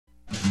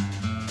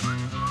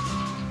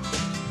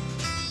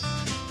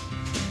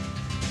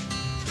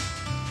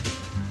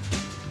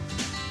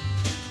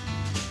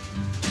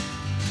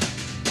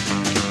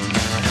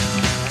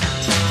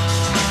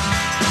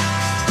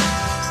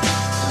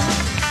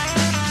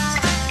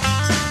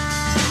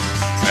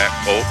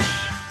folks.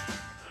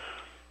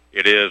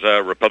 It is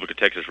Republic of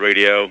Texas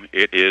Radio.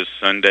 It is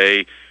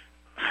Sunday,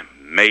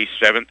 May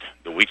 7th,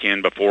 the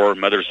weekend before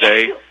Mother's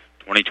Day,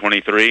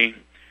 2023.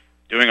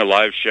 Doing a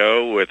live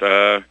show with,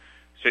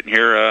 sitting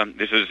here,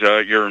 this is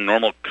your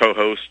normal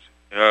co-host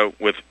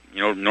with,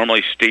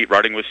 normally Steve,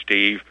 riding with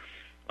Steve.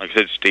 Like I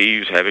said,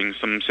 Steve's having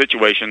some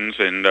situations,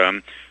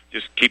 and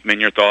just keep him in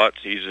your thoughts.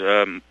 He's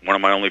one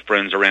of my only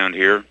friends around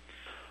here.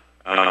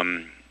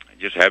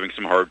 Just having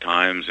some hard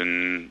times,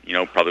 and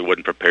probably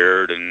wasn't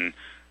prepared and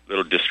a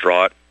little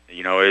distraught.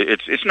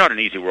 It's not an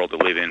easy world to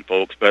live in,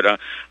 folks. But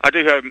I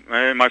do have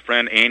my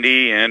friend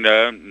Andy and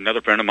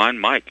another friend of mine,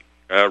 Mike,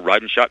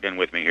 riding shotgun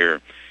with me here,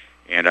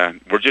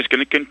 and we're just going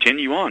to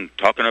continue on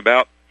talking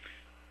about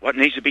what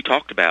needs to be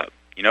talked about.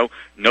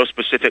 No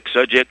specific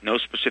subject, no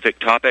specific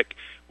topic.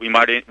 We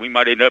might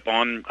end up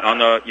on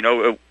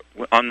the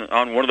on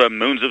one of the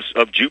moons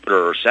of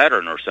Jupiter or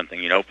Saturn or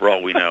something. For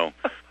all we know.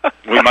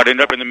 We might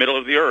end up in the middle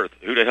of the earth.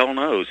 Who the hell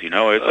knows? It's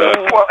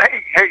well,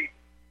 hey,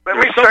 let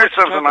me start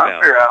something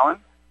off here, Alan.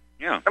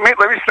 Yeah. Let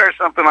me start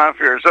something off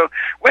here. So,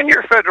 when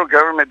your federal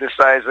government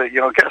decides that,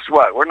 guess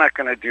what? We're not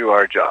going to do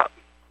our job.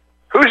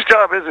 Whose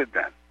job is it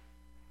then?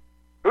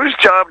 Whose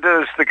job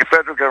does the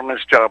federal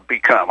government's job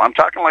become? I'm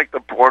talking like the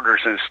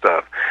borders and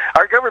stuff.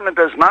 Our government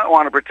does not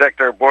want to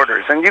protect our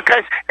borders. And you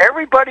guys,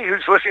 everybody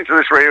who's listening to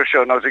this radio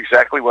show knows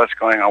exactly what's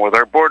going on with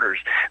our borders.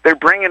 They're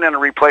bringing in a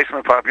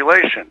replacement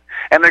population.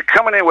 And they're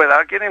coming in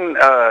without getting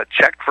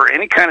checked for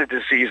any kind of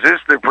diseases.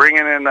 They're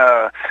bringing in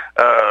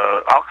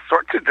all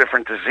sorts of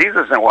different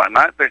diseases and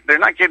whatnot. They're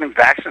not getting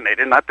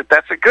vaccinated. Not that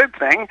that's a good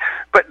thing,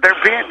 but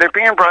they're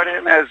being brought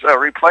in as a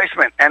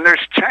replacement. And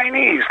there's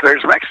Chinese,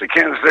 there's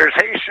Mexicans, there's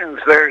Haitians,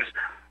 there's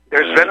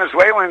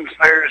Venezuelans,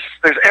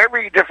 there's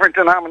every different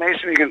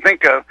denomination you can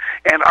think of,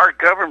 and our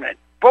government,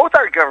 both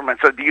our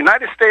governments, so the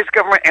United States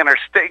government and our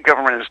state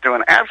government, is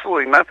doing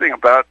absolutely nothing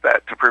about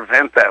that to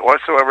prevent that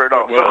whatsoever at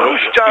all. Well, so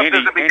whose job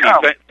does it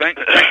become?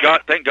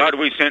 Thank God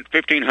we sent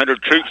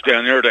 1,500 troops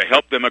down there to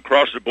help them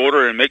across the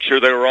border and make sure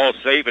they were all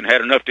safe and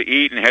had enough to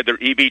eat and had their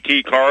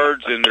EBT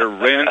cards and their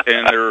rent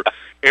and their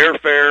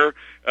airfare.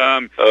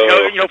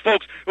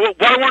 Folks,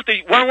 why weren't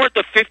the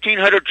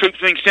 1,500 troops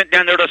being sent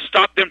down there to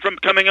stop them from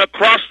coming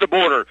across the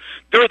border?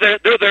 They're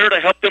there to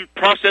help them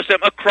process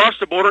them across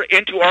the border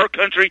into our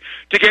country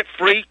to get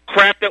free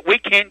crap that we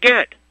can't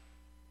get.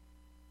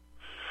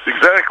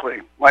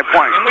 Exactly my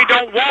point. And we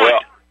don't want.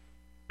 Well,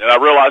 and I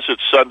realize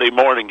it's Sunday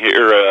morning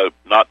here,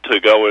 not to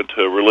go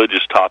into a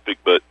religious topic,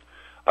 but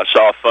I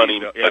saw a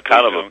funny,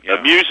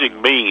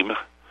 amusing meme,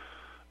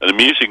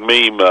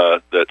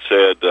 that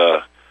said,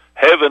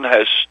 heaven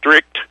has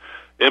strict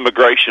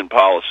immigration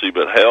policy,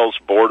 but hell's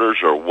borders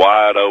are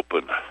wide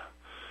open.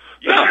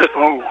 Yeah.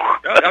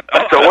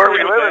 So where are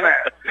we living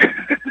at?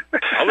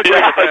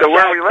 So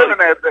where are we living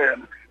at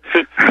then?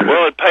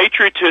 Well, and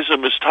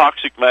patriotism is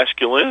toxic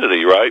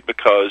masculinity, right?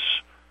 Because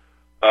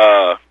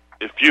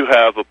if you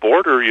have a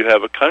border, you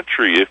have a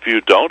country. If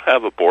you don't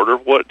have a border,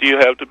 what do you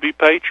have to be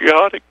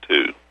patriotic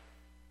to?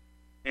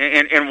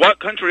 And what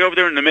country over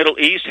there in the Middle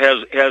East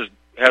has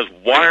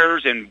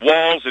wires and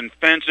walls and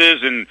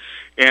fences and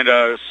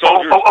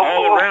soldiers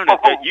all around it?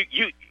 That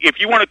you if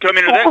you want to come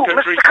into that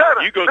country,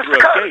 you go through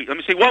a gate. Let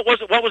me see. What was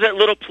that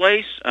little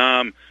place?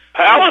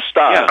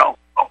 Palestine.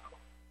 Yeah.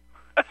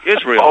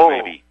 Israel,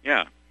 maybe.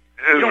 Yeah.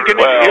 You don't get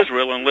into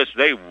Israel unless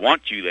they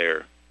want you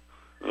there.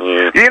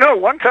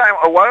 One time,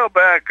 a while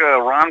back,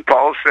 Ron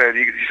Paul said,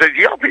 he said,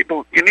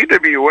 people, you need to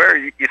be aware.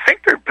 You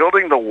think they're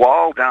building the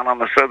wall down on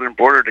the southern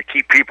border to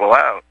keep people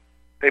out.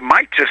 They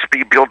might just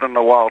be building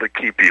the wall to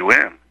keep you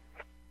in.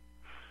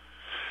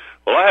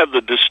 Well, I have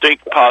the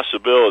distinct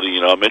possibility,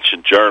 I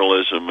mentioned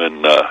journalism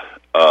and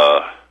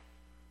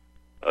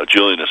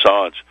Julian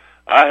Assange.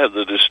 I have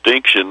the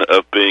distinction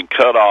of being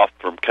cut off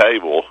from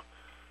cable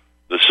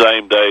the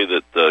same day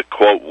that the,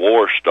 quote,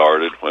 war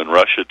started, when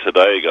Russia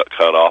Today got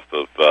cut off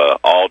of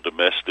all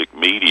domestic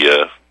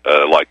media,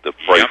 like the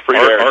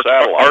free-to-air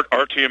satellite.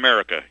 RT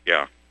America,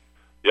 yeah.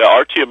 Yeah,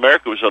 RT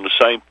America was on the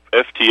same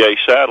FTA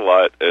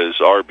satellite as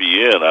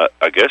RBN.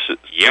 I guess it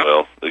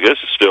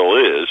still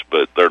is,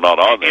 but they're not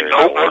on there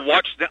anymore.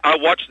 I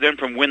watched them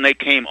from when they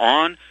came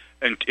on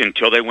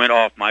until they went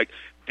off, Mike.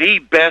 The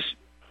best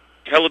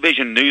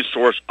television news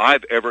source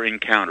I've ever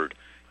encountered.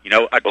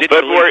 I didn't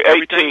February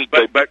believe everything,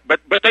 18th,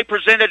 but they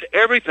presented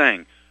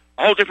everything,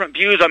 all different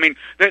views. I mean,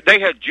 they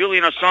had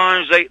Julian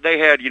Assange, they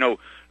had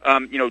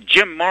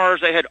Jim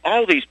Mars, they had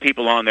all these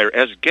people on there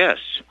as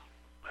guests.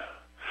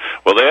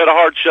 Well, they had a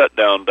hard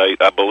shutdown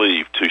date, I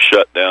believe, to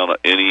shut down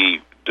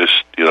anything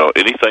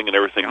and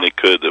everything they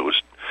could that was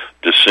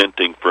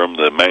dissenting from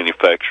the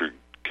manufactured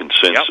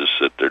consensus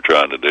that they're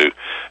trying to do,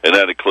 and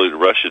that included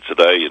Russia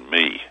Today and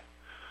me.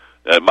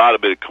 It might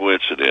have been a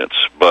coincidence,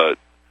 but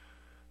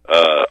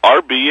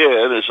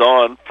RBN is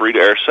on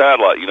free-to-air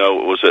satellite.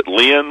 Was it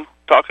Lynn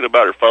talking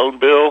about her phone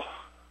bill?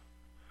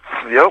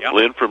 Yep.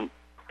 Lynn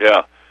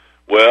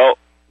Well,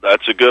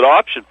 that's a good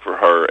option for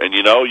her. And,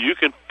 you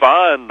can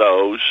find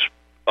those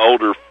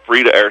older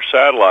free-to-air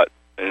satellite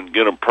and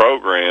get them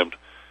programmed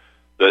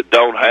that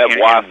don't have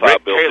Wi-Fi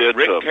built into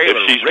them.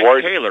 If she's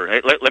worried, Taylor,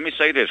 hey, let me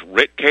say this: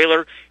 Rick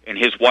Taylor and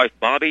his wife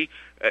Bobby.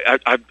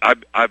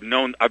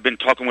 I've been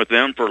talking with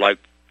them for like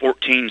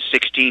 14,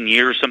 16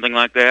 years, something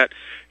like that.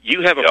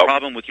 You have a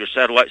problem with your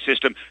satellite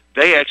system,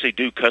 they actually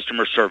do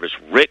customer service.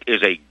 Rick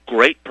is a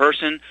great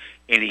person,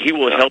 and he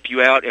will help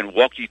you out and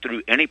walk you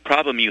through any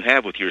problem you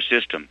have with your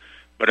system.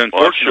 But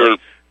unfortunately,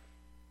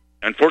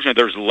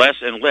 there's less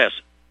and less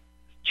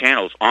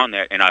channels on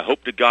that, and I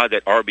hope to God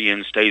that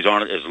RBN stays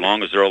on it as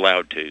long as they're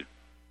allowed to.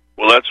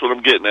 Well, that's what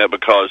I'm getting at,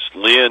 because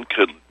Lynn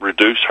could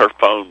reduce her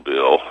phone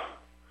bill,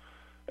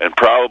 and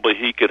probably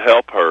he could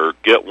help her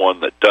get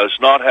one that does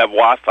not have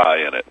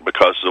Wi-Fi in it,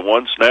 because the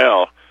ones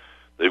now,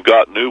 they've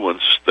got new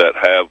ones that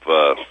have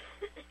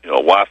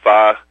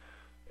Wi-Fi,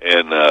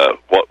 and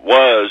what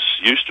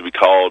used to be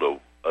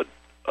called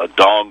a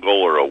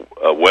dongle or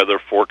a weather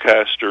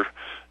forecaster.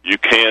 You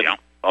can,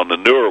 on the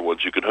newer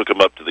ones, you can hook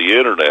them up to the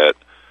internet,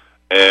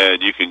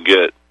 and you can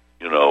get,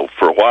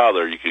 for a while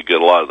there, you could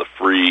get a lot of the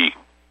free.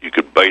 You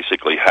could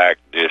basically hack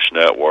Dish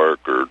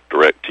Network or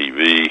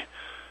DirecTV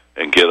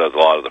and get a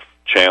lot of the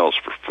channels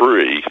for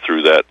free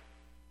through that.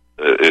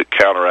 It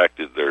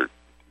counteracted their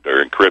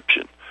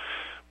encryption.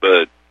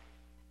 But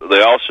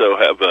they also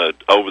have an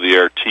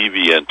over-the-air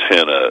TV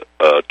antenna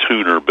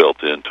tuner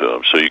built into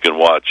them, so you can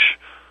watch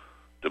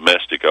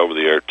domestic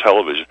over-the-air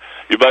television.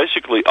 You're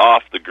basically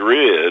off the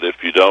grid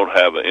if you don't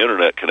have an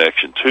internet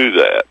connection to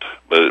that,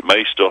 but it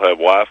may still have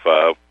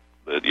Wi-Fi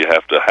that you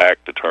have to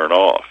hack to turn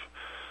off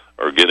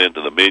or get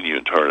into the menu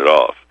and turn it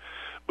off.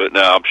 But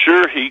now I'm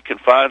sure he can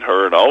find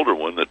her an older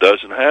one that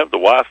doesn't have the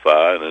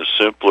Wi-Fi and is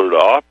simpler to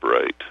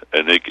operate,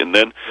 and she can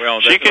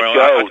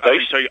go.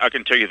 I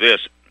can tell you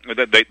this: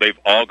 they've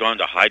all gone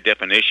to high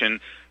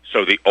definition.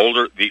 So the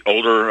older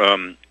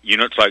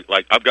units,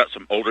 like I've got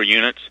some older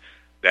units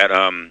that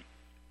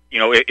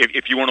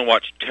if you want to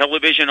watch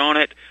television on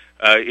it,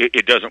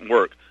 it doesn't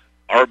work.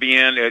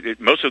 RBN,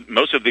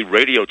 most of the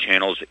radio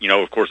channels,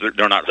 of course,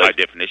 they're not high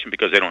definition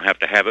because they don't have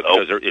to have it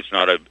because it's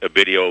not a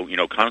video,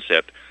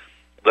 concept.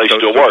 They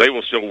still work. They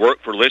will still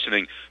work for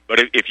listening.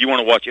 But if you want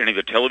to watch any of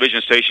the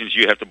television stations,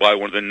 you have to buy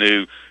one of the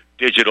new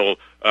digital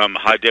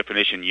high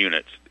definition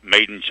units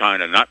made in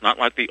China, not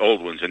like the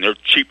old ones, and they're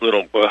cheap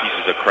little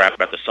pieces of crap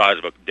about the size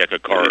of a deck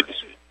of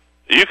cards.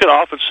 You can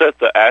often set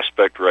the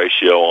aspect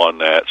ratio on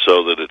that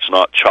so that it's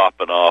not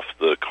chopping off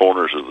the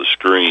corners of the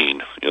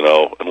screen,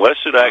 unless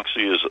it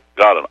actually has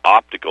got an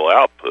optical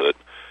output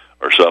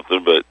or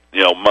something. But,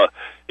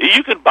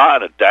 you can buy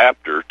an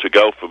adapter to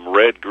go from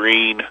red,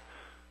 green,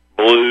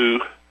 blue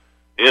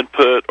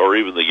input or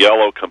even the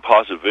yellow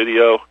composite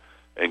video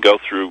and go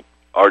through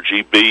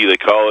RGB, they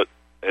call it,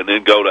 and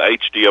then go to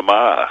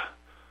HDMI,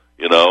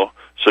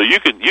 So you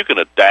can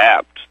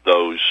adapt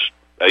those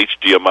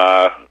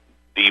HDMI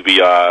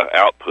DVI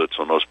outputs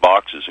on those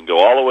boxes and go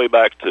all the way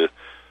back to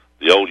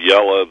the old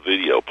yellow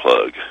video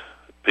plug.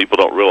 People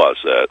don't realize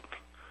that,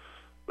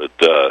 but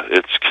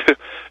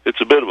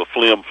it's a bit of a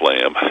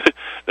flim-flam.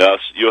 Now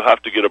you'll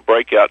have to get a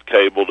breakout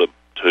cable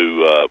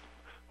to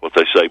what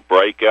they say,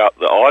 break out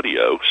the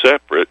audio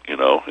separate,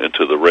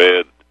 into the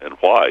red and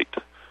white.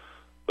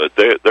 But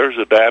there's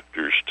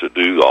adapters to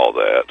do all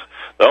that.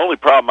 The only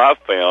problem I've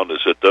found is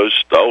that the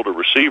older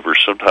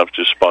receivers sometimes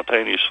just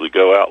spontaneously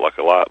go out like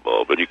a light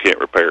bulb, and you can't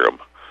repair them.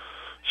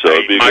 So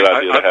it'd be a good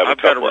idea to have a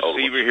couple of I've got a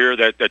receiver here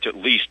that's at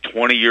least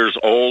 20 years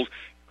old,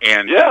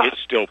 and it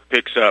still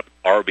picks up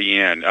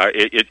RBN.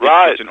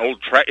 It's an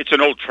old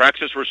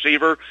Traxxas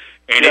receiver,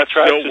 and it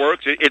still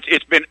works.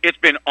 It's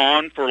been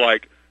on for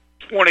like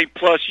 20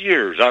 plus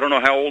years. I don't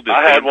know how old this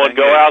I had one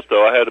go out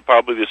though. I had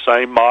probably the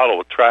same model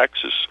with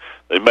Traxxas.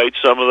 They made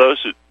some of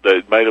those.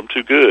 They made them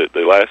too good.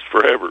 They last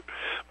forever.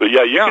 But you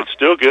can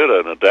still get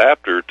an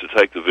adapter to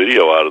take the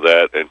video out of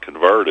that and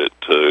convert it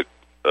to.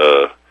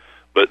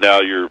 But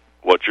now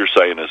what you're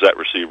saying is that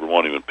receiver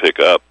won't even pick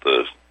up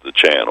the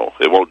channel.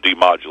 It won't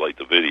demodulate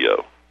the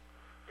video.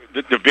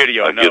 The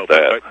video, no,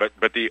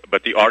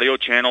 but the audio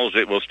channels,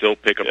 it will still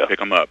pick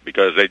them up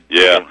because they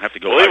don't have to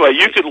go. Well, anyway,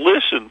 you can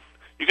listen.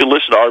 You can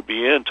listen to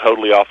RBN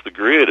totally off the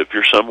grid if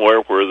you're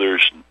somewhere where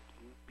there's,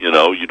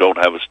 you don't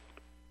have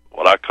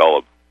what I call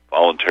a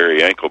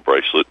voluntary ankle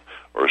bracelet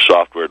or a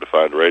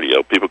software-defined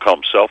radio. People call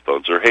them cell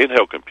phones. They're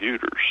handheld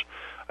computers.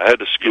 I had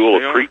to school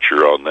a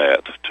preacher on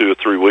that 2 or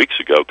 3 weeks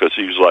ago because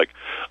he was like,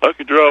 I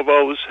can drive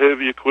all this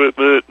heavy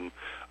equipment and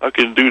I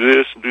can do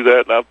this and do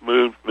that, and I've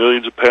moved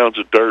millions of pounds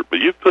of dirt, but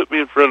you put me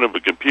in front of a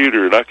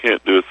computer and I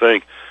can't do a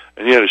thing.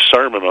 And he had a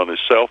sermon on his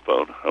cell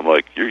phone. I'm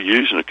like, you're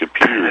using a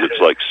computer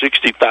that's like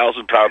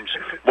 60,000 times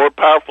more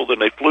powerful than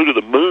they flew to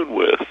the moon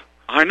with.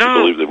 I know. I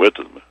believe they went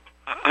to the moon.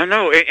 I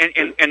know,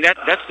 and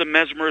that's the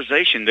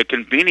mesmerization, the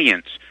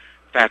convenience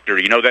factor.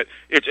 That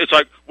it's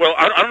like, well,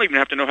 I don't even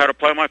have to know how to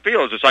plow my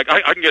fields. It's like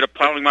I can get a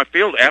plowing my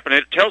field app, and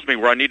it tells me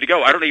where I need to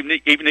go. I don't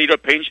even need to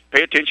pay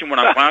attention when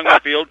I'm plowing my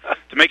field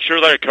to make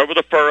sure that I cover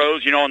the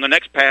furrows. On the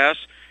next pass,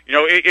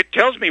 it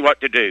tells me what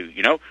to do.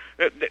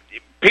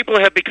 People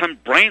have become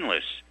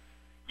brainless.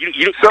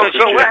 You've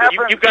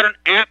got an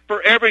app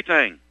for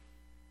everything.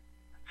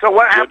 So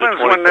what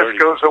happens when this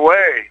goes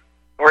away?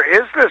 Or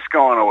is this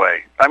going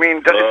away? I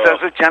mean, does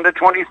Agenda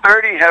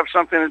 2030 have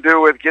something to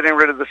do with getting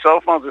rid of the cell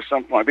phones at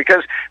some point?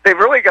 Because they've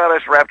really got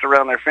us wrapped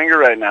around their finger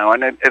right now,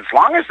 and as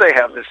long as they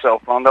have the cell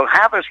phone, they'll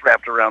have us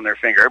wrapped around their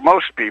finger.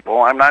 Most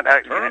people. I'm not.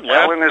 Turn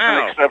left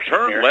now.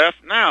 Turn left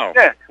now.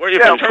 Yeah. Well, if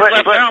you turn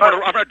left now, I'm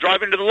going to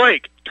drive into the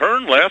lake.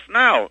 Turn left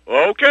now.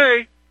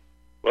 Okay.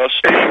 Well,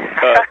 Steve,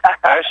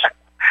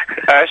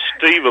 ask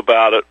Steve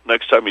about it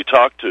next time you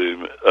talk to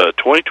him.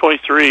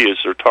 2023 is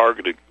their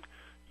targeted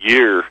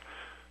year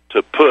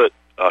to put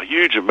a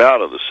huge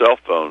amount of the cell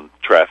phone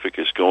traffic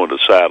is going to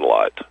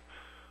satellite.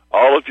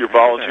 All of your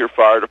volunteer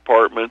fire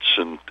departments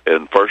and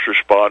first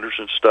responders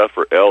and stuff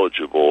are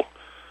eligible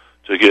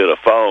to get a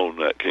phone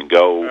that can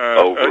go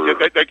over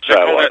they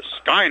call that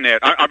Skynet.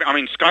 I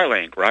mean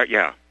Skylink, right?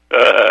 Yeah.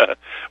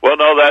 Well,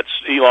 no, that's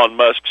Elon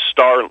Musk's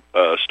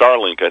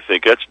Starlink, I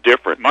think. That's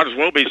different. Might as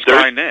well be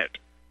Skynet.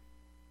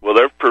 Well,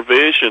 their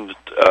provision,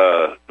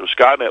 the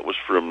Skynet was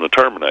from the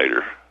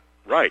Terminator.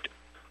 Right.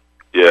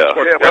 Yeah.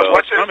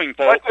 What's coming,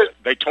 folks?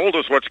 They told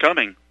us what's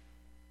coming.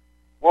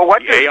 Well,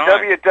 what does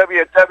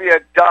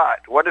www dot?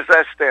 What does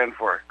that stand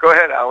for? Go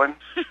ahead, Alan.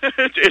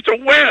 It's a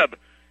web.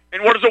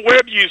 And what is a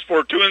web used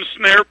for? To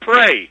ensnare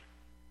prey.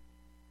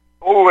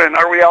 Oh, and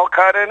are we all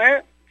caught in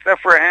it?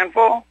 Except for a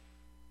handful?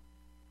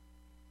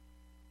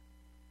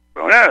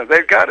 Well, yeah,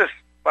 they've got us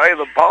by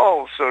the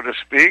balls, so to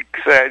speak,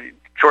 said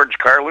George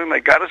Carlin. They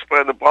got us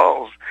by the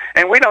balls.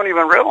 And we don't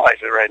even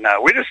realize it right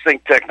now. We just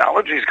think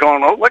technology's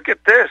going, oh, look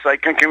at this. I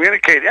can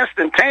communicate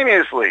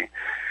instantaneously.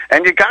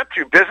 And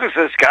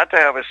businesses got to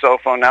have a cell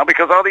phone now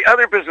because all the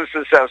other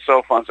businesses have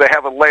cell phones. They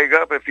have a leg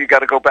up if you got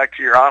to go back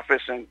to your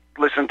office and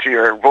listen to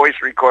your voice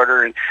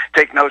recorder and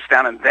take notes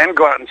down and then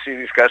go out and see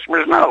these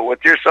customers. No,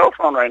 with your cell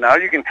phone right now,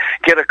 you can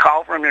get a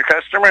call from your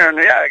customer and,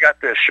 yeah, I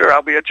got this. Sure,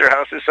 I'll be at your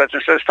house at such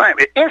and such time.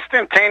 It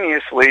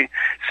instantaneously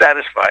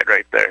satisfied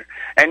right there.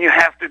 And you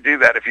have to do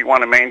that if you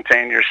want to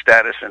maintain your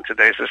status in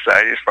today's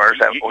society as far as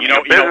that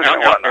business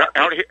and whatnot.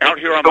 Out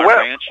here on my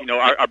ranch,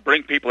 I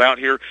bring people out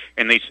here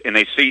and they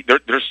see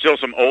there's still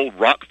some old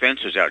rock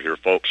fences out here,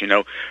 folks.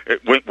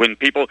 When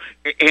people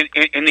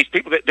and these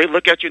people they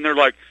look at you and they're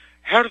like,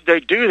 how did they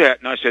do that?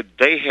 And I said,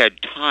 they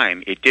had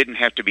time. It didn't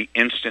have to be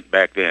instant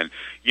back then.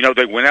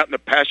 They went out in the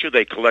pasture,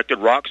 they collected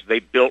rocks, they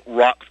built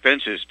rock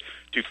fences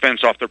to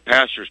fence off their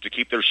pastures, to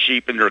keep their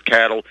sheep and their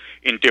cattle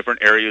in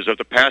different areas of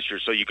the pasture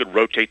so you could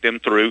rotate them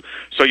through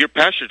so your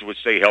pastures would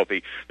stay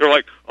healthy. They're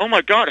like, oh,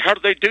 my God, how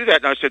did they do that?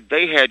 And I said,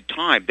 they had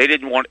time. They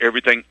didn't want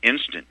everything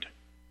instant.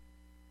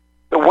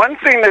 The one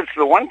thing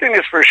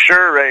that's for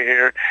sure right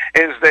here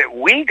is that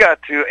we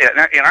got to,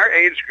 in our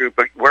age group,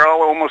 we're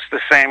all almost the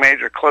same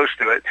age or close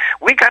to it,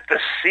 we got to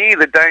see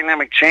the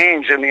dynamic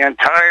change in the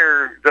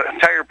entire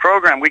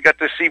program. We got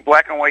to see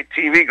black and white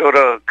TV go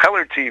to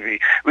color TV.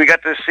 We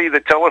got to see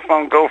the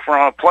telephone go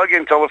from a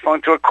plug-in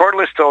telephone to a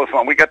cordless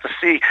telephone. We got to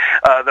see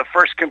the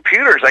first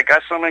computers. I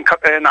got some in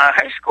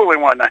high school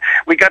and whatnot.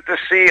 We got to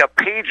see a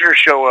pager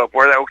show up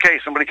where,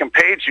 okay, somebody can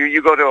page you.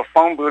 You go to a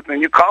phone booth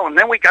and you call them.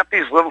 Then we got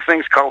these little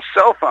things called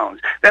cell phones.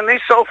 Then these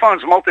cell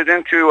phones melted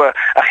into a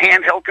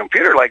handheld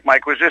computer, like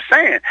Mike was just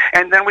saying.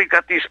 And then we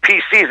got these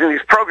PCs and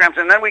these programs.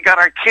 And then we got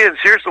our kids.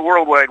 Here's the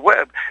World Wide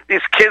Web.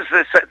 These kids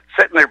that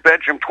sit in their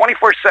bedroom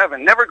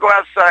 24/7, never go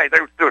outside.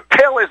 They're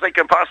pale as they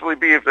can possibly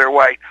be if they're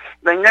white.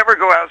 They never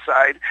go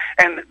outside,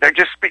 and they're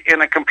just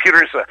in a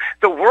computer. So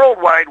the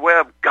World Wide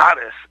Web got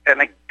us, and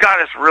it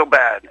got us real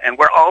bad, and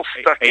we're all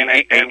stuck in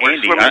it. And we're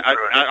Andy, swimming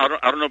through it.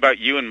 I don't know about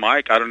you and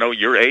Mike. I don't know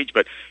your age,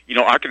 but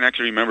I can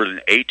actually remember an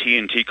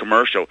AT&T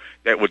commercial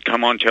that would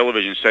come on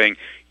television saying,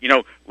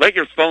 let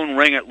your phone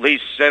ring at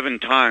least 7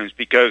 times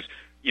because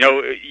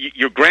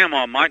your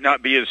grandma might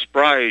not be as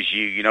spry as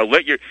you. Now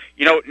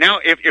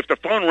if the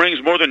phone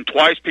rings more than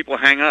twice, people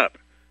hang up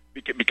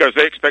because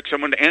they expect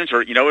someone to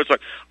answer it. It's like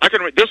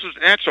this is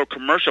an actual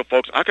commercial,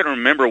 folks. I can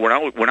remember when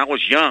I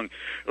was young.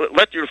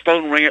 Let your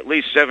phone ring at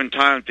least 7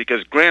 times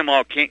because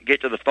grandma can't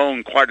get to the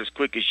phone quite as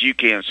quick as you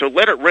can. So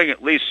let it ring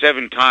at least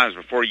 7 times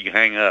before you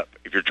hang up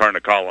if you're trying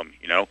to call them.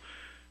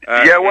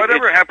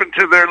 Whatever happened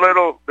to their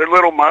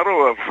little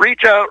motto of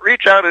reach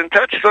out and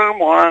touch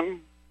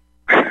someone.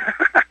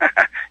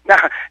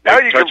 now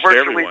you can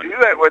virtually do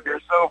that with your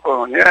cell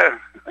phone. Yeah.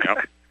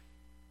 Yep.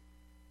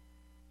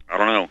 I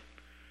don't know.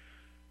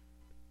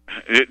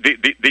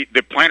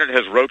 The planet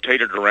has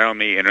rotated around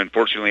me, and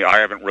unfortunately, I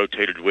haven't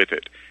rotated with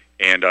it.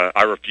 And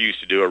I refuse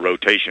to do a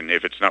rotation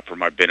if it's not for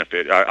my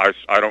benefit. I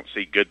don't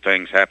see good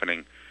things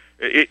happening.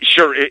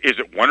 Sure, is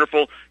it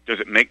wonderful? Does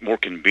it make more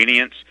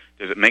convenience?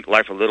 Does it make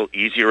life a little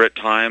easier at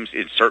times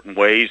in certain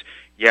ways?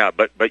 Yeah,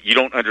 but you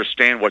don't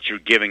understand what you're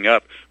giving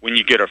up when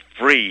you get a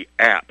free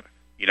app.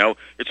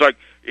 It's like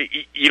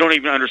you don't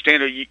even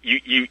understand it.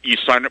 You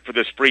sign up for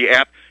this free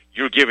app.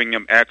 You're giving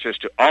them access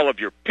to all of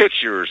your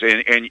pictures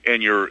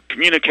and your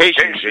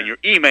communications and your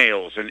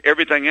emails and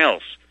everything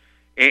else.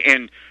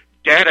 And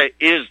data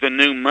is the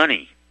new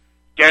money.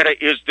 Data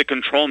is the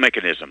control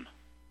mechanism.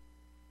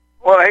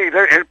 Well, hey,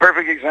 here's a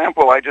perfect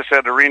example. I just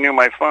had to renew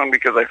my phone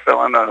because I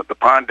fell in the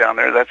pond down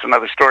there. That's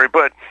another story.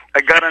 But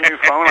I got a new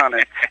phone on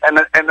it, and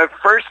the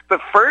first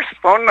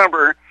phone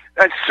number.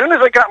 As soon as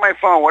I got my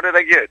phone, what did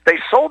I get? They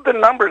sold the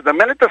number. The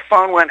minute the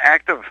phone went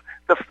active,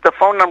 the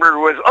phone number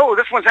was, oh,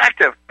 this one's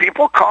active.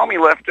 People call me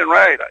left and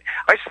right.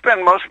 I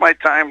spend most of my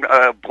time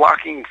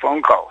blocking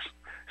phone calls.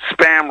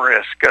 Spam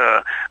risk,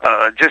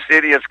 just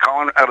idiots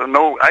calling out of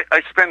nowhere.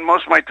 I spend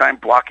most of my time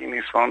blocking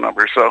these phone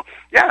numbers. So,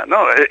 yeah,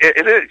 no,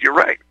 it is. You're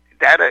right.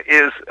 Data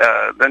is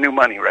the new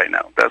money right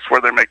now. That's where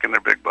they're making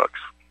their big bucks.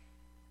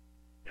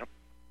 Yep.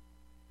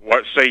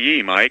 What say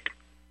ye, Mike?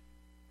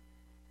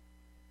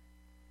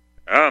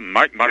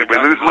 Mike might have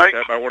gotten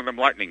that by one of them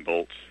lightning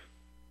bolts.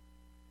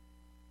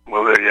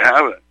 Well, there you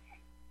have it.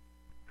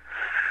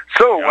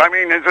 So, yeah. I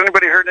mean, has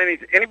anybody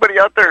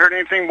out there heard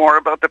anything more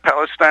about the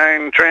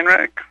Palestine train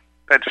wreck?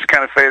 That just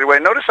kind of faded away.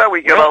 Notice how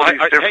we get all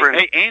these different...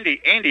 Hey,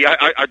 Andy,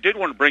 I did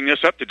want to bring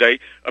this up today.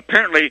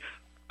 Apparently,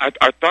 I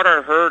thought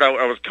I heard,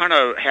 I was kind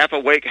of half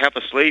awake, half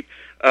asleep.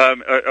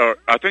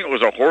 I think it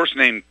was a horse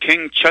named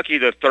King Chucky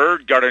the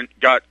Third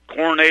got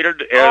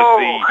coronated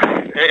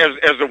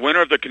as the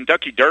winner of the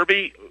Kentucky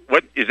Derby.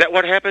 What is that?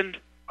 What happened?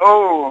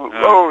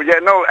 Yeah,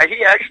 no,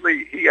 he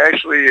actually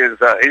is,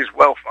 he's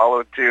well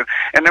followed too.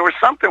 And there was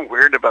something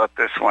weird about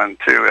this one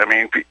too. I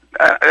mean,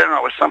 I don't know,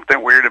 there was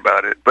something weird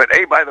about it. But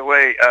hey, by the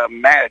way,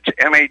 Mage,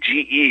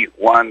 M-A-G-E,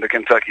 won the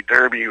Kentucky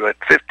Derby at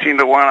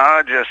 15-1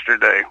 odds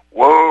yesterday.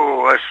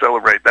 Whoa, let's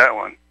celebrate that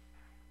one.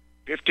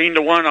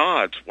 15-1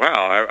 odds.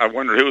 Wow, I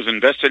wonder who was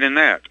invested in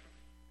that.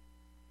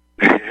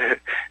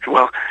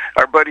 Well,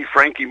 our buddy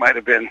Frankie might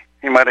have been.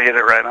 He might have hit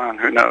it right on.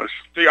 Who knows?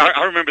 See,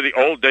 I remember the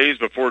old days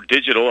before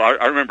digital.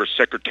 I remember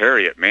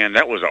Secretariat. Man,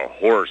 that was a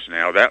horse.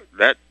 Now that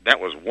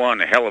was one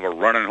hell of a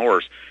running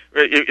horse.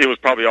 It was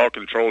probably all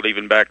controlled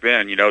even back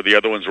then. You know, the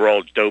other ones were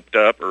all doped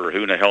up, or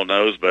who the hell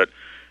knows. But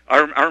I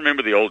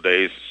remember the old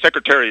days.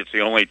 Secretariat's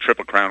the only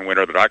Triple Crown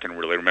winner that I can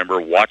really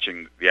remember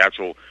watching the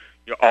actual,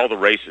 all the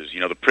races. You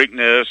know, the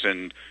Preakness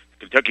and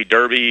Kentucky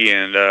Derby,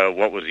 and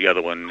what was the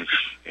other one?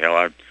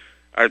 Hell,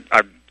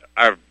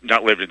 I've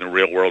not lived in the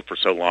real world for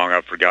so long,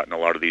 I've forgotten a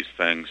lot of these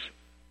things.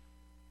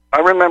 I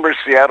remember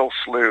Seattle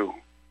Slew,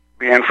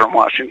 being from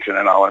Washington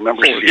and all. I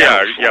remember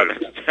Seattle Slew. Yeah,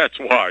 that's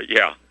why,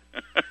 yeah.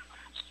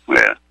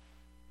 Yeah.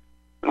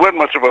 I wasn't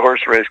much of a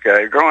horse race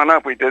guy. Growing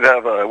up, we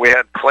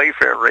had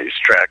Playfair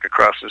Racetrack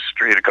across the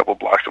street, a couple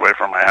blocks away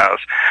from my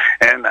house,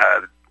 and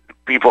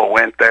people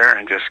went there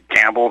and just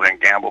gambled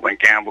and gambled and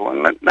gambled,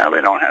 and now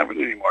they don't have it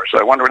anymore. So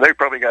I wonder, they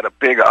probably got a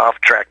big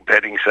off-track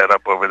betting set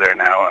up over there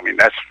now. I mean,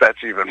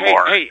 that's even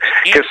more. Hey,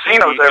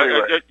 casinos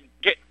everywhere.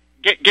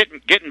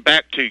 Getting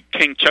back to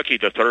King Chucky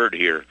the Third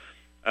here,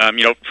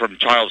 from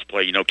Child's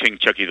Play. King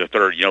Chucky the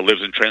Third.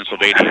 Lives in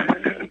Transylvania.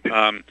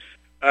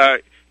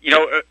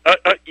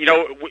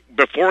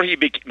 Before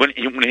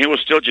when he was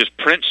still just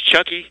Prince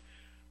Chucky,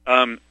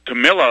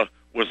 Camilla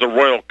was the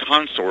royal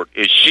consort.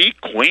 Is she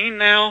queen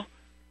now?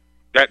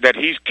 That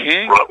he's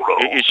king?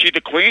 Is she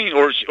the queen,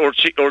 or is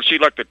she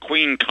like the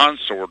queen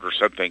consort or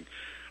something?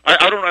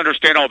 I don't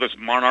understand all this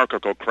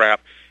monarchical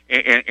crap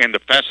and the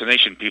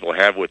fascination people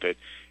have with it.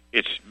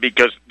 It's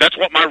because that's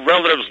what my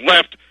relatives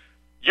left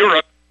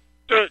Europe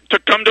to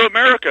come to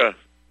America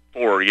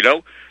for,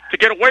 to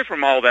get away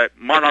from all that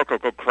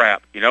monarchical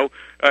crap,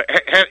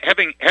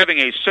 having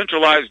a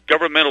centralized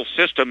governmental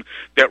system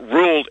that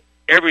ruled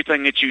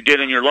everything that you did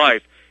in your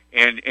life,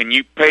 and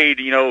you paid,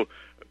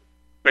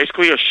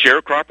 basically a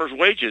sharecropper's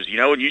wages,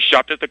 and you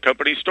shopped at the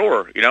company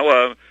store.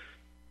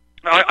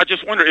 I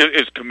just wonder,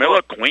 is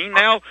Camilla queen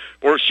now,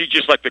 or is she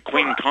just like the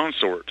queen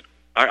consort?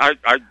 I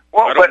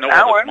don't know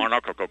all this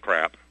monarchical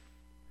crap.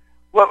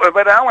 Well,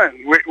 but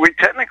Alan, we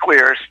technically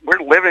we're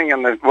living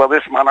in this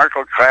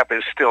monarchical crap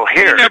is still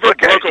here. You never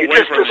broke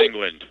away from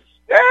England.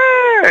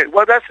 Yeah,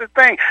 well, that's the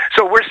thing.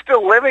 So we're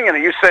still living in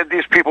it. You said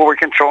these people were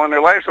controlling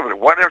their lives over there.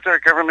 What is their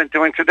government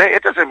doing today?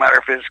 It doesn't matter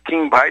if it's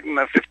King Biden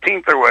the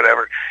 15th or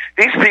whatever.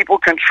 These people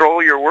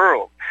control your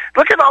world.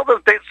 Look at all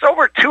it's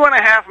over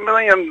 2.5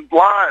 million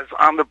laws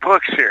on the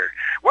books here.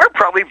 We're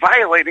probably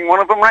violating one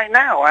of them right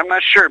now. I'm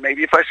not sure.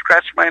 Maybe if I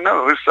scratch my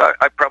nose,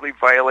 I probably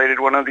violated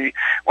one of these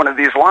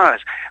laws.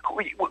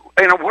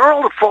 In a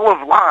world full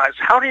of laws,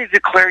 how do you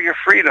declare your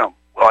freedom?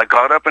 Well, I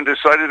got up and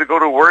decided to go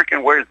to work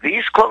and wear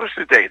these clothes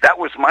today. That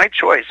was my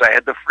choice. I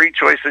had the free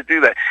choice to do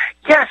that.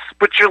 Yes,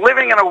 but you're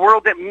living in a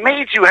world that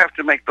made you have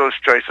to make those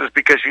choices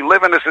because you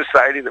live in a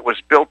society that was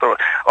built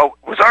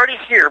was already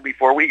here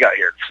before we got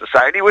here.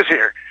 Society was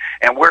here,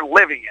 and we're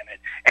living in it.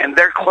 And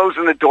they're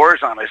closing the doors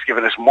on us,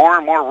 giving us more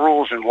and more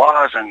rules and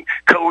laws and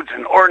codes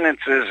and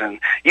ordinances and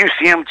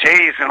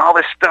UCMJs and all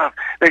this stuff.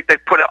 They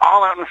put it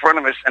all out in front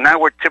of us, and now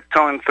we're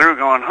tiptoeing through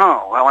going,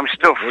 well, I'm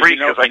still free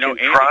because I can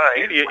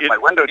try with my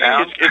window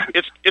down.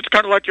 It's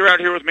kind of like you're out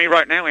here with me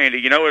right now,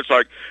 Andy. It's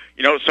like,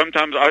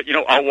 sometimes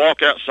I'll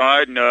walk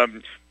outside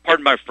and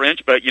pardon my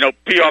French, but,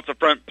 pee off the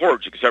front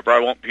porch, except for I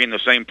won't pee in the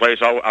same place.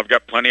 I've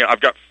got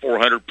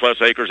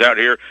 400-plus acres out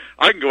here.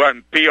 I can go out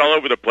and pee all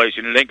over the place,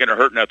 and it ain't going to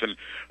hurt nothing.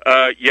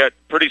 Yet,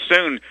 pretty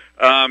soon,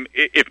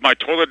 if my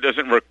toilet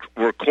doesn't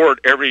record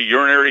every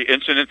urinary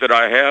incident that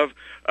I have,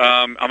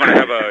 I'm going to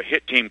have a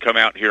hit team come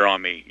out here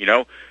on me,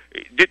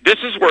 This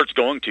is where it's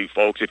going to,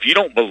 folks. If you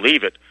don't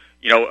believe it,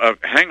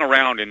 hang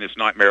around in this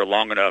nightmare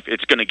long enough,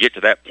 it's going to get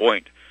to that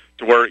point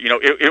to where,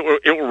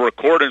 it will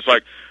record, and it's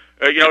like,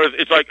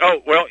 it's like,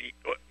 oh, well,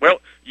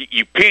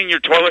 you pee in your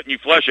toilet and you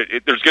flush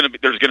it. There's going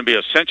to be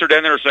a sensor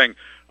down there saying,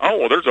 oh,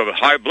 well, there's a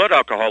high blood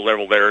alcohol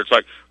level there. It's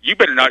like, you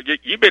better not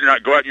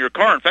go out in your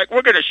car. In fact,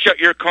 we're going to shut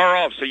your car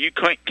off so you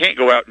can't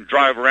go out and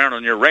drive around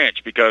on your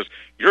ranch because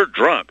you're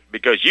drunk,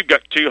 because you've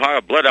got too high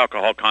a blood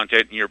alcohol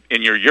content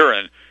in your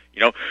urine.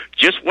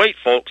 Just wait,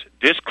 folks.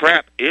 This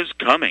crap is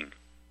coming.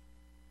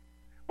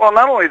 Well,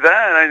 not only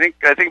that,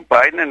 I think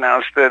Biden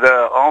announced that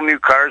all new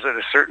cars at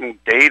a certain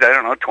date,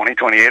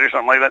 2028 or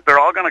something like that, they're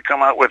all going to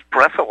come out with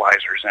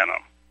breathalyzers in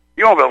them.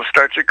 You won't be able to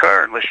start your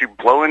car unless you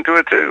blow into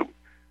a tube.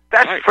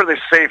 That's right. For the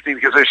safety,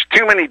 because there's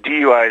too many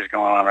DUIs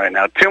going on right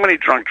now, too many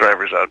drunk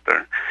drivers out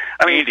there.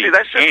 I mean, Andy, see,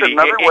 that's just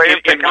another way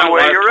of taking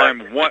away your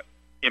right.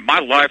 In my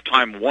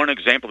lifetime, one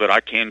example that I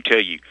can tell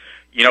you,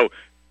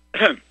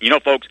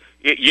 folks,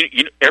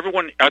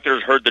 everyone out there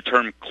has heard the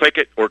term click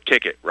it or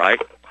ticket, right?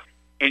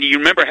 And you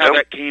remember how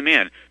that came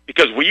in,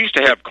 because we used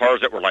to have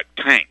cars that were like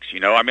tanks,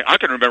 I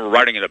can remember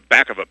riding in the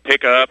back of a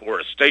pickup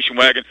or a station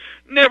wagon,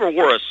 never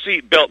wore a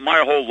seat belt my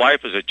whole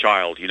life as a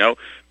child,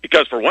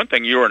 because for one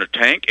thing, you were in a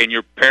tank, and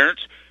your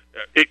parents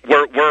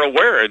were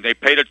aware, and they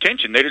paid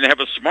attention. They didn't have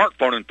a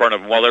smartphone in front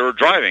of them while they were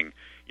driving.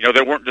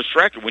 They weren't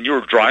distracted. When you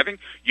were driving,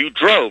 you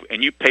drove,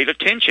 and you paid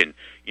attention,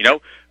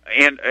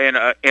 And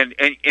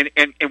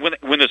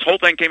when this whole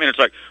thing came in, it's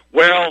like,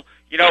 well,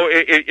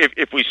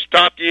 if we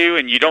stop you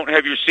and you don't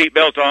have your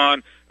seatbelt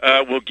on,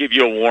 we'll give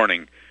you a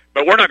warning.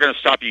 But we're not going to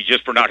stop you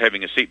just for not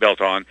having a seatbelt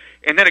on.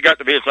 And then it got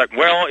to be, it's like,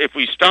 well, if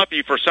we stop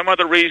you for some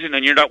other reason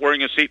and you're not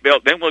wearing a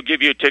seatbelt, then we'll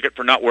give you a ticket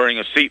for not wearing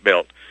a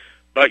seatbelt.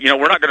 But,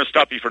 we're not going to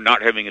stop you for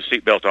not having a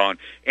seatbelt on.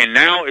 And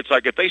now it's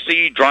like, if they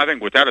see you driving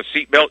without a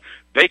seatbelt,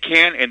 they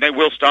can and they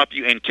will stop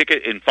you and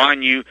ticket and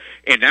fine you.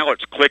 And now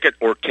it's click it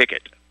or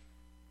ticket.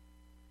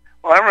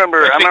 Well, I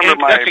remember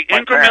that's the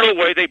incremental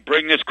way they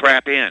bring this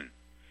crap in.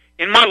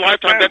 In my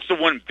lifetime, that's the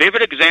one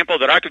vivid example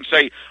that I can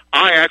say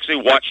I actually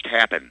watched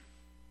happen,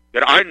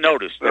 that I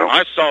noticed, that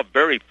I saw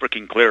very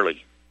freaking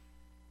clearly.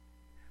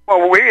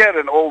 Well, we had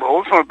an old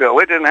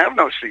Oldsmobile. It didn't have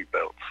no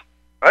seatbelts.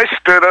 I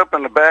stood up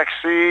in the back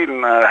seat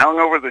and hung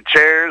over the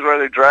chairs while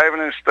they're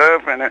driving and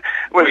stuff, and it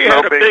was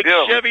no big deal. We had a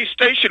big Chevy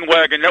station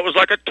wagon that was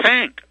like a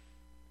tank.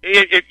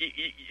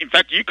 In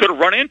fact, you could have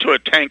run into a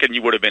tank and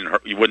you wouldn't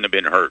have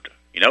been hurt,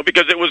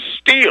 because it was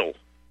steel.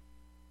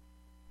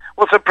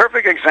 Well, it's a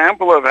perfect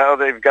example of how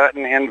they've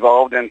gotten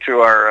involved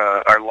into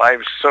our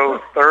lives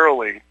so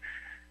thoroughly.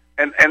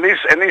 And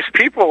these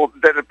people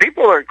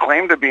that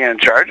claim to be in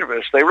charge of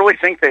us, they really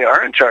think they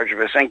are in charge of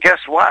us. And guess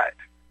what?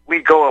 We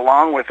go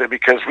along with it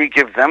because we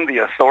give them the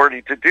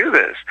authority to do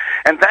this.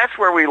 And that's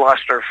where we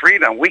lost our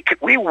freedom.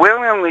 We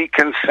willingly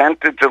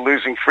consented to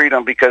losing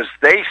freedom because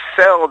they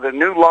sell the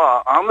new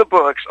law on the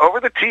books,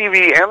 over the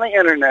TV and the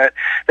Internet.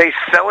 They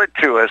sell it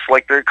to us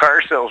like they're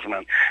car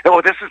salesmen.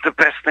 Oh, this is the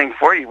best thing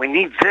for you. We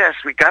need this.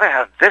 We got to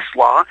have this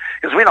law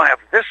because we don't have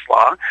this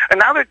law. And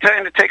now they're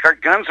trying to take our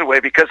guns away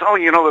because,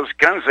 those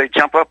guns, they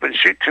jump up and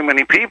shoot too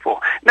many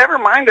people. Never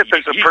mind that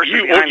there's a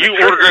person behind the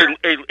trigger. You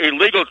ordered a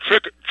legal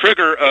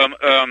trigger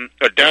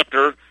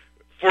adapter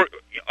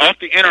off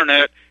the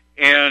Internet,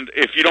 and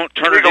if you don't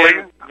turn it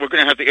in, we're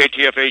going to have the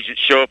ATF agents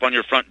show up on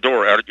your front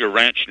door out at your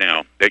ranch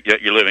now that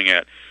you're living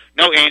at.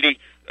 No, Andy,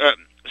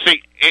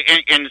 see,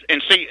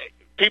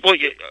 people,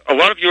 a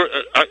lot of you,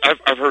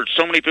 I've heard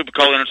so many people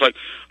call in, it's like,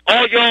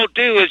 all y'all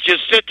do is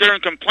just sit there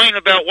and complain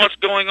about what's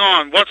going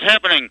on, what's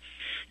happening.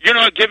 You're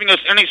not giving us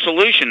any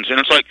solutions. And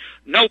it's like,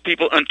 no,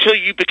 people, until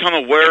you become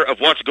aware of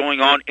what's going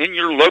on in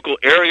your local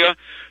area,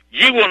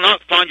 you will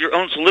not find your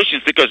own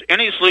solutions, because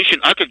any solution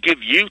I could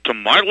give you to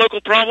my local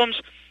problems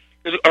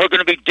are going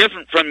to be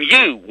different from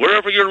you,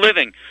 wherever you're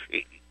living.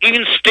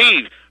 Even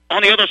Steve,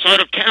 on the other side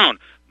of town,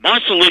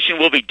 my solution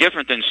will be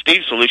different than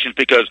Steve's solution,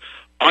 because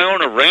I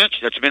own a ranch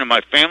that's been in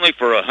my family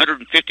for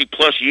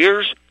 150-plus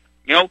years.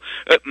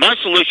 My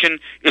solution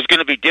is going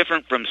to be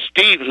different from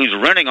Steve, who's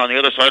renting on the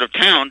other side of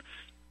town.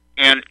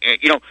 And,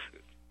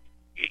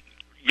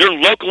 your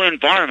local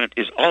environment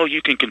is all you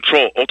can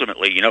control.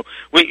 Ultimately,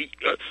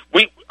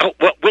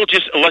 we'll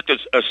just elect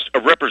a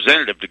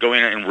representative to go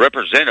in and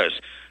represent us.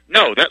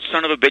 No, that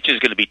son of a bitch is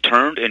going to be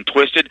turned and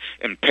twisted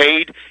and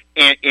paid.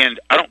 And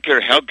I don't care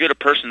how good a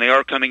person they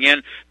are coming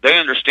in. They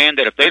understand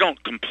that if they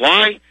don't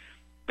comply,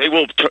 they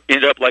will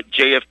end up like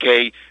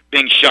JFK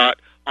being shot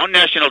on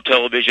national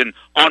television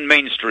on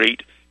Main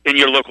Street in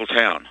your local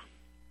town.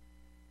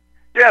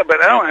 Yeah, but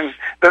Alan,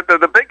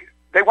 the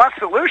They want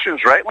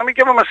solutions, right? Let me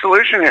give them a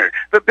solution here.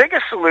 The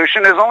biggest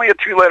solution is only a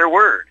 2-letter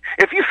word.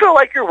 If you feel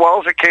like your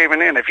walls are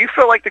caving in, if you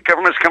feel like the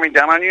government's coming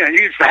down on you, and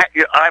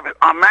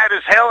I'm mad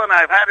as hell and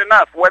I've had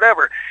enough,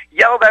 whatever,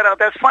 yell that out,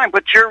 that's fine.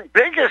 But your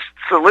biggest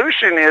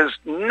solution is,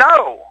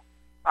 no,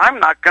 I'm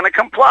not going to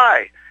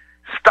comply.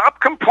 Stop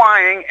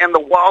complying, and the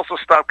walls will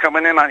stop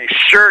coming in on you.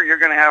 Sure, you're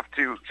going to have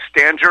to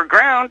stand your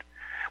ground.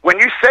 When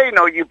you say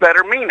no, you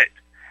better mean it.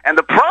 And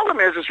the problem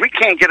is we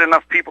can't get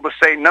enough people to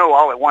say no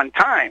all at one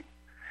time.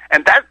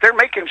 And that they're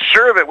making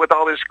sure of it with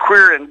all this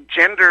queer and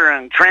gender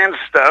and trans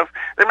stuff.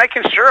 They're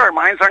making sure our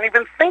minds aren't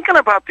even thinking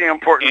about the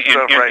important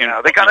stuff right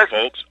now. They got us,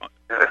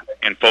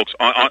 folks,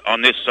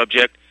 on this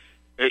subject,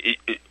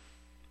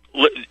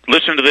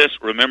 listen to this,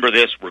 remember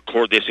this,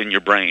 record this in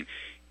your brain.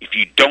 If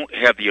you don't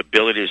have the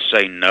ability to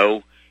say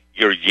no,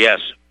 your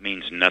yes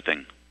means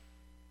nothing.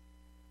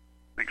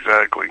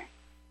 Exactly.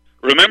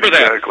 Remember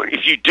that.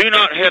 If you do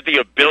not have the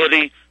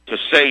ability to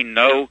say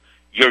no,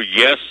 your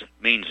yes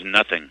means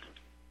nothing.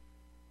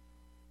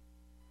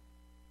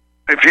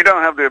 If you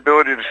don't have the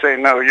ability to say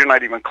no, you're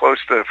not even close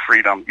to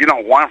freedom. You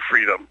don't want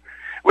freedom.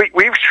 We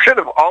should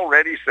have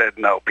already said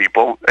no,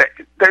 people.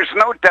 There's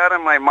no doubt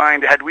in my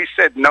mind, had we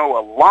said no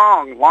a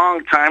long,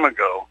 long time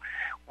ago,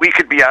 we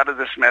could be out of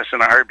this mess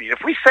in a heartbeat.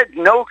 If we said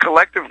no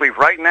collectively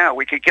right now,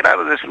 we could get out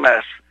of this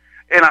mess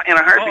in a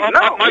heartbeat.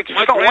 We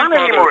just don't want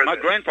any more of this.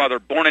 My grandfather,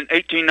 born in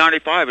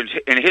 1895,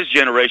 in his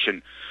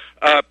generation,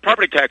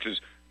 property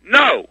taxes,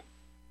 no.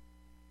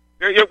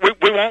 We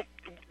won't.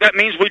 That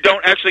means we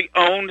don't actually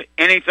own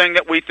anything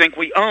that we think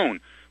we own.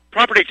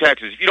 Property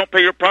taxes. If you don't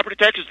pay your property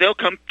taxes, they'll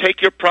come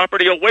take your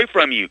property away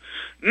from you.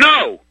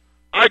 No,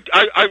 I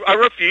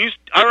refuse.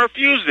 I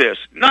refuse this.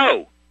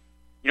 No,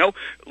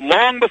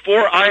 long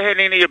before I had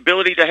any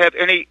ability to have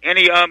any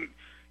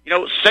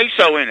say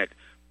so in it.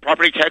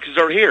 Property taxes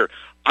are here.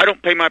 I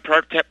don't pay my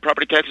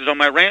property taxes on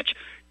my ranch,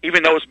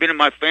 even though it's been in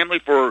my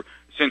family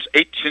since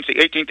the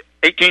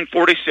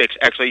 1846.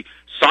 Actually,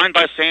 signed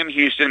by Sam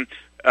Houston.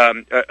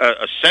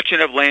 A section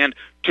of land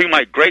to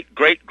my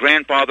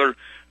great-great-grandfather,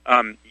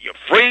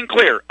 free and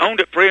clear, owned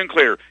it free and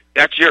clear.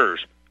 That's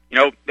yours.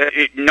 No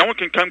one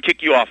can come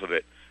kick you off of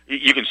it.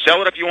 You can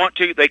sell it if you want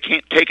to. They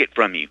can't take it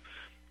from you.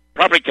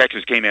 Property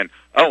taxes came in.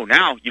 Oh,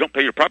 now you don't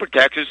pay your property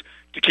taxes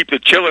to keep the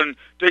children,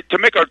 to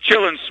make our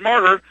children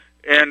smarter,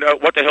 and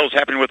what the hell's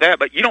happening with that?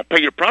 But you don't pay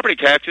your property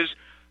taxes.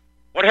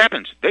 What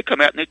happens? They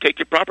come out and they take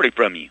your property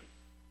from you.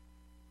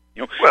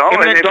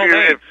 Eminent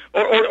domain,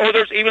 or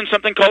there's even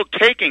something called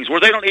takings, where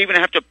they don't even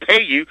have to pay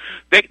you.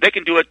 They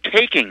can do a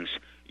takings.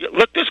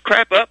 Look this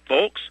crap up,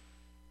 folks.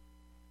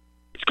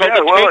 It's called a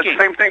taking. It's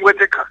same thing with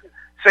your car.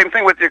 Same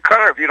thing with your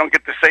car. If you don't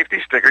get the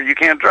safety sticker, you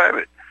can't drive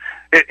it.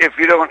 If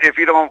you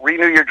don't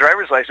renew your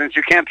driver's license,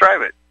 you can't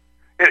drive it.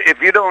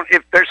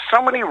 If there's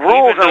so many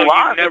rules and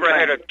laws. You've never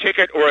had a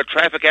ticket or a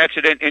traffic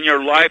accident in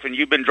your life, and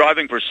you've been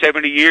driving for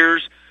 70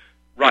 years,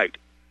 right?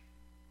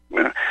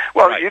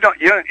 Well, right. You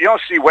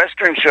don't see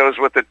Western shows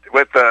with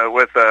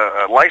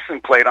a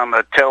license plate on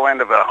the tail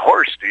end of a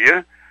horse, do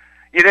you?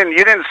 You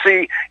didn't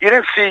see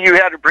you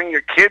had to bring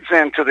your kids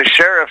in to the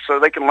sheriff so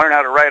they can learn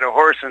how to ride a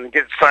horse and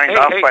get signed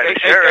off by the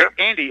sheriff.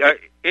 Andy,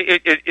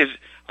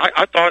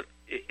 I thought,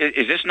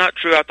 is this not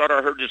true? I thought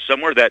I heard this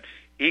somewhere that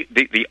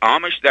the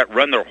Amish that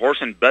run their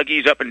horse and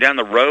buggies up and down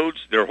the roads,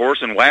 their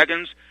horse and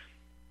wagons,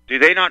 do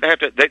they not have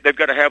to? They've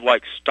got to have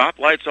like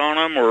stoplights on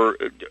them, or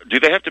do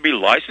they have to be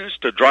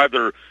licensed to drive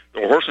their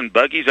horse and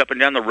buggies up and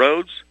down the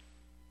roads?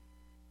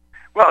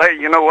 Well, hey,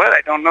 you know what?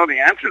 I don't know the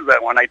answer to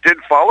that one. I did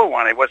follow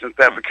one. It wasn't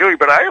that peculiar,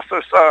 but I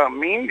also saw a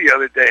meme the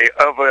other day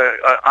of a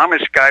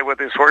Amish guy with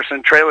his horse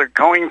and trailer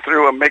going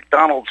through a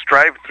McDonald's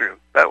drive-through.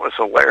 That was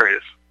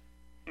hilarious.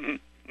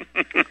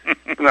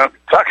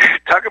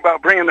 Talk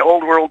about bringing the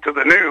old world to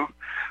the new.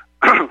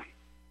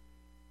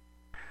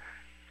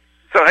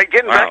 So, hey,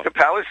 getting back to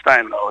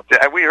Palestine, though,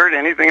 have we heard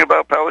anything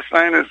about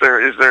Palestine? Is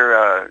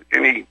there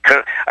any?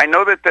 I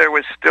know that there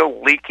was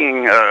still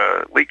leaking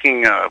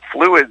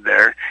fluid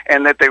there,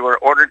 and that they were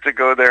ordered to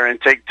go there and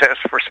take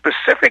tests for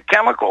specific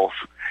chemicals,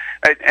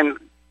 and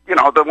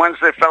the ones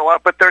that fell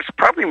out. But there's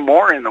probably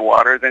more in the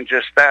water than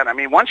just that. I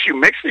mean, once you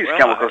mix these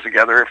chemicals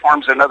together, it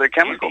forms another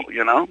chemical.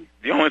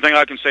 The only thing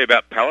I can say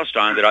about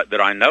Palestine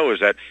that I know is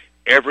that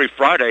every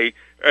Friday.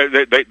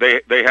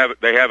 They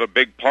have a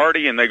big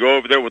party, and they go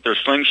over there with their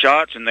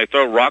slingshots and they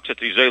throw rocks at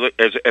the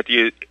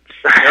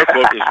air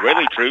quote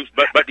Israeli troops.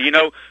 But do you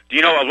know,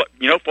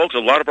 folks? A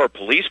lot of our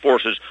police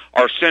forces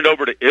are sent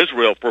over to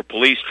Israel for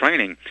police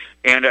training,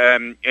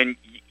 and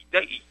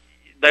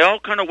they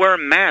all kind of wear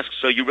masks,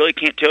 so you really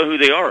can't tell who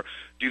they are.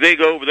 Do they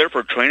go over there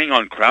for training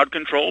on crowd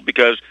control?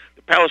 Because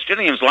the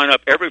Palestinians line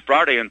up every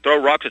Friday and throw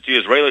rocks at the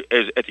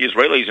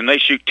Israelis, and they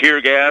shoot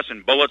tear gas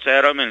and bullets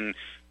at them and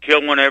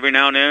kill one every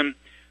now and then.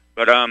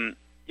 But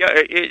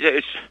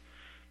it's.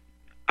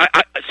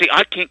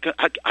 I can't.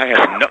 I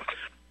have no.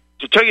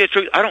 To tell you the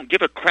truth, I don't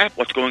give a crap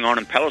what's going on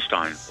in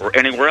Palestine or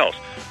anywhere else.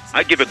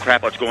 I give a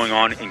crap what's going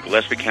on in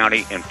Gillespie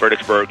County, in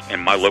Fredericksburg,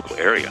 and my local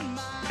area.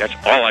 That's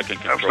all I can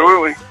control.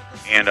 Absolutely.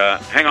 And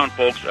hang on,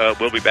 folks.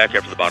 We'll be back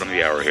after the bottom of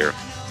the hour here.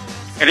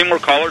 Any more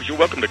callers, you're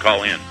welcome to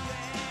call in.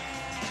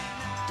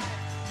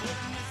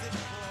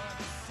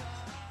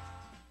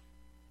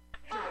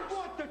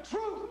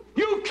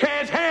 You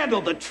can't handle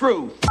the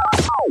truth.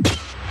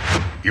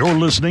 You're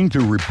listening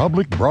to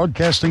Republic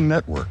Broadcasting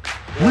Network.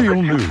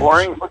 Real news,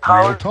 real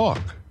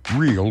talk,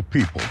 real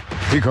people.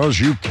 Because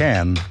you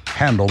can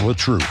handle the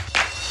truth.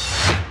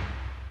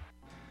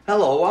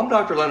 Hello, I'm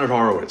Dr. Leonard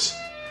Horowitz.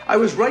 I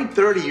was right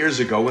 30 years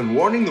ago in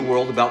warning the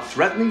world about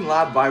threatening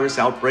lab virus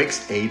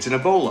outbreaks, AIDS,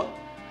 and Ebola.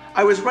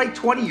 I was right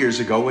 20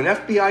 years ago when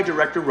FBI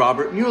Director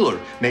Robert Mueller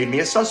made me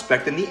a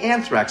suspect in the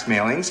anthrax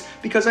mailings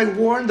because I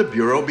warned the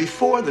Bureau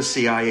before the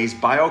CIA's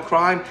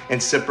biocrime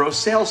and Cipro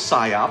sales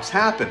psyops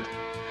happened.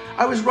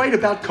 I was right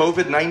about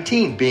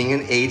COVID-19 being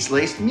an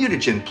AIDS-laced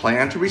mutagen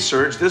plan to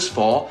resurge this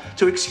fall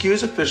to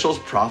excuse officials'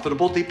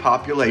 profitable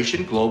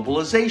depopulation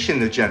globalization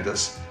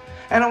agendas.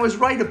 And I was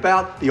right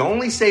about the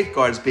only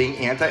safeguards being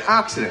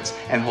antioxidants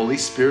and holy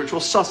spiritual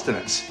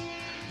sustenance.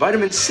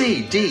 Vitamin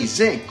C, D,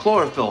 zinc,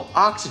 chlorophyll,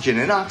 oxygen,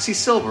 and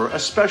oxysilver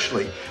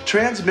especially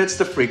transmits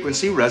the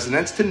frequency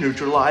resonance to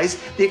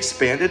neutralize the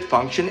expanded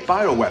function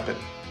bioweapon.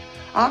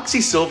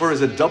 Oxysilver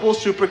is a double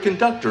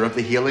superconductor of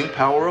the healing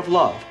power of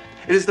love.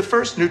 It is the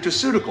first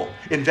nutraceutical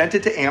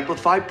invented to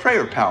amplify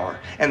prayer power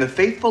and the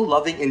faithful,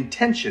 loving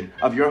intention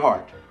of your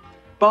heart.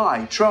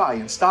 Buy, try,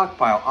 and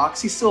stockpile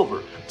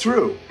Oxysilver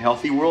through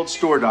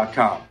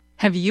HealthyWorldStore.com.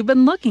 Have you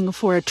been looking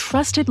for a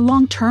trusted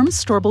long-term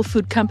storable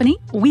food company?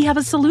 We have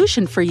a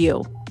solution for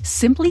you.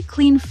 Simply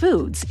Clean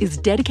Foods is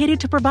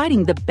dedicated to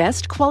providing the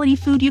best quality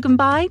food you can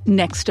buy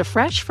next to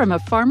fresh from a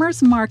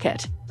farmer's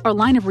market. Our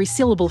line of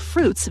resealable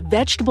fruits,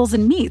 vegetables,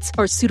 and meats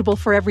are suitable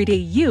for everyday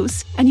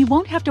use, and you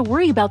won't have to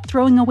worry about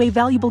throwing away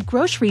valuable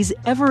groceries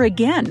ever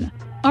again.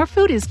 Our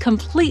food is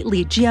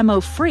completely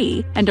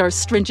GMO-free, and our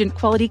stringent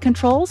quality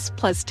controls,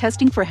 plus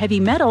testing for heavy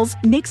metals,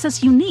 makes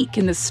us unique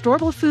in the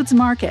storable foods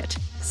market.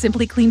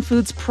 Simply Clean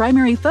Foods'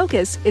 primary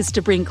focus is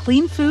to bring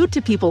clean food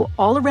to people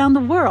all around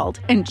the world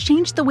and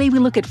change the way we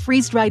look at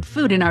freeze-dried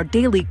food in our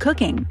daily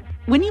cooking.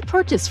 When you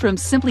purchase from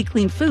Simply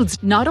Clean Foods,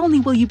 not only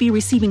will you be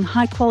receiving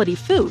high-quality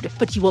food,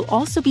 but you will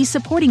also be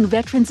supporting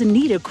veterans in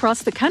need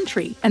across the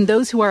country and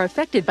those who are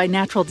affected by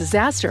natural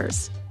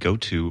disasters. Go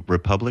to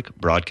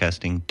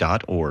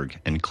republicbroadcasting.org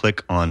and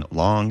click on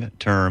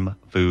long-term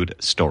food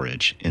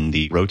storage in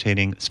the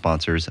rotating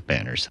sponsors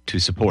banners to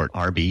support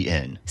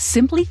RBN.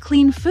 Simply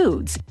Clean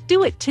Foods.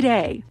 Do it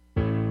today.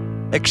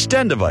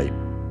 Extendivite,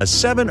 a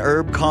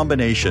 7-herb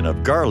combination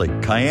of garlic,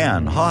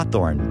 cayenne,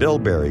 hawthorn,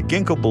 bilberry,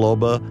 ginkgo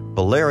biloba,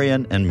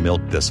 valerian, and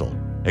milk thistle.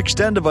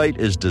 Extendivite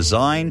is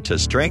designed to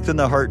strengthen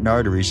the heart and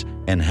arteries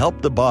and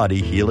help the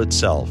body heal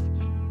itself.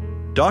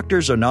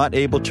 Doctors are not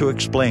able to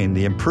explain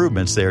the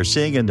improvements they are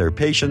seeing in their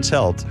patients'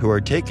 health who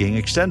are taking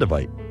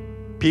Extendivite.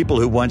 People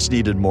who once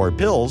needed more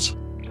pills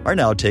are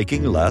now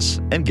taking less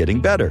and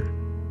getting better.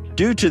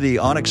 Due to the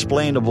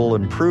unexplainable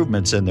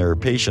improvements in their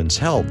patients'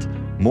 health,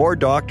 more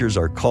doctors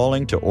are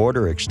calling to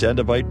order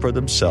Extendivite for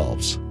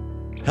themselves.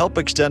 Help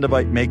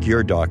Extendivite make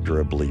your doctor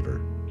a believer.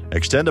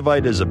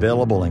 Extendivite is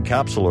available in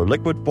capsule or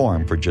liquid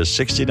form for just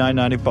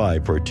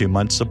 $69.95 for a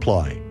 2-month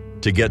supply.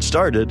 To get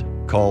started,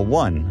 call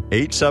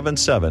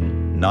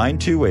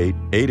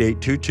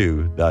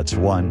 1-877-928-8822. That's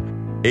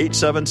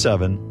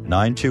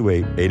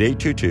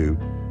 1-877-928-8822.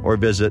 Or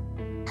visit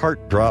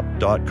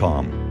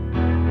heartdrop.com.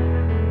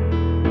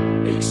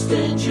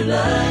 Extend your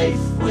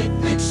life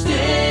with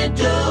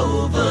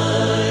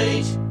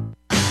Extendovite.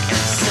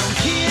 So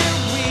here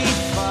we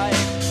fight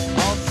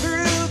all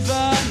through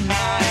the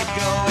night,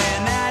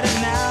 going at it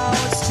now,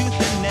 it's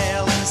tooth and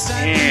nail.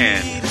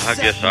 And I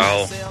guess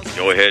I'll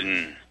go ahead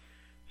and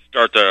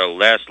start the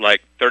last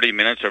 30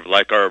 minutes of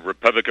our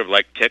Republic of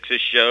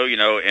Texas show,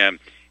 and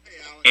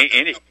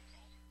any.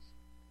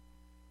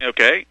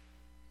 Okay,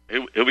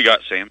 who we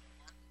got, Sam?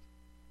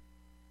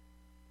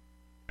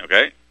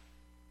 Okay,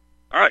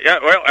 all right. Yeah,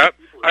 well,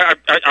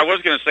 I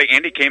was going to say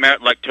Andy came out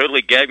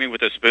totally gagged me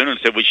with a spoon and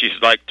said we should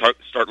start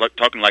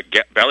talking like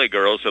Valley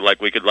Girls, so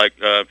we could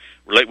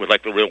relate with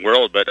the real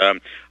world. But I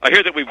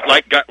hear that we've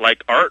got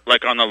Art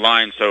on the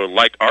line. So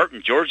Art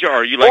in Georgia,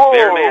 are you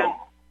there, man?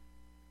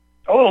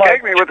 Oh,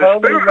 Gag me with a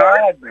totally spoon,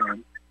 rad,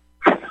 man.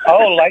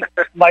 Oh,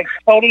 like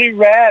totally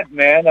rad,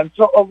 man. I'm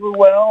so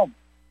overwhelmed.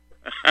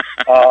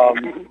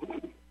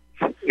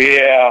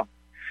 Yeah.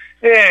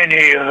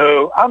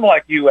 Anywho, I'm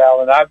like you,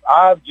 Alan.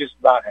 I've just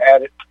about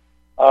had it,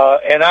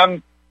 and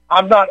I'm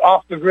not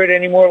off the grid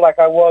anymore like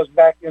I was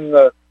back in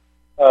the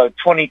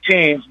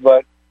 20-teens.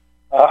 But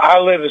I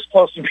live as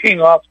close to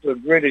being off the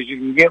grid as you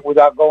can get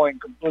without going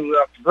completely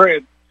off the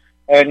grid.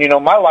 And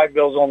my light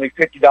bill is only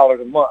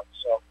 $50 a month.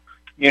 So,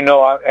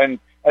 and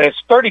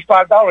it's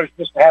 $35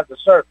 just to have the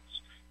service.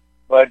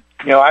 But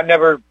I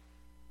never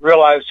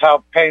realized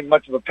how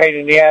much of a pain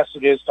in the ass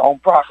it is to own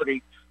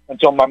property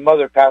until my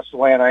mother passed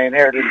away and I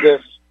inherited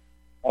this.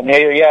 And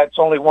yeah, it's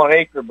only 1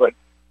 acre, but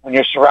when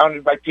you're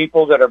surrounded by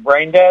people that are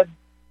brain dead,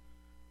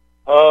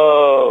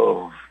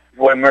 oh,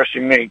 boy, mercy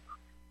me.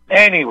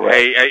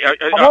 Anyway,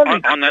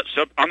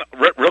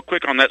 real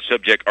quick on that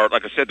subject, Art.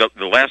 Like I said,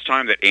 the last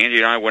time that Andy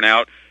and I went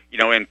out,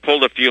 and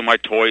pulled a few of my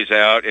toys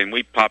out, and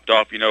we popped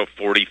off,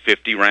 40,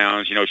 50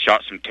 rounds,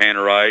 shot some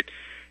tannerite,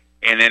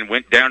 and then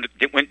went down to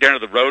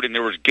the road, and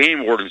there was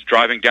game wardens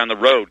driving down the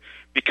road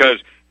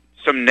because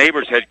some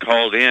neighbors had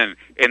called in,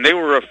 and they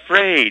were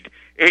afraid,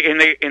 and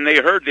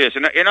they heard this,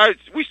 and I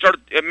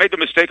made the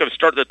mistake of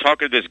starting to talk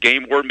to this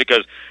game warden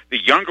because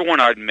the younger one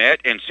I'd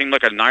met and seemed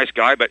like a nice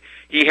guy, but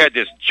he had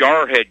this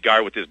jarhead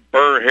guy with this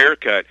burr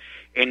haircut.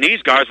 And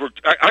these guys were,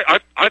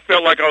 I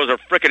felt like I was a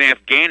frickin'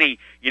 Afghani,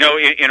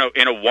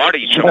 in a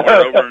wadi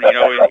somewhere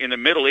over, in the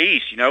Middle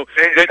East,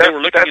 They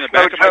were looking in the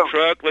back of my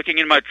truck, looking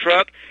in my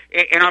truck,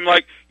 and I'm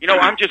like,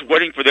 I'm just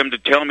waiting for them to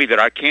tell me that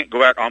I can't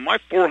go out on my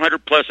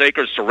 400-plus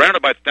acres,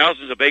 surrounded by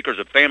thousands of acres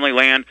of family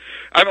land.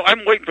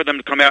 I'm waiting for them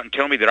to come out and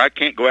tell me that I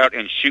can't go out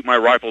and shoot my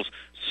rifles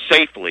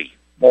safely,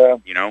 Yeah.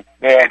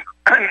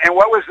 And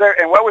what was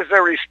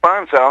their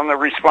response, Alan? The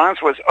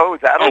response was, we'll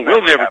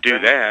never do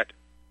that.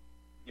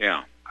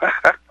 Yeah.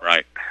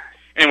 Right.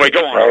 Anyway,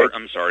 go on, Art.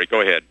 I'm sorry.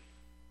 Go ahead.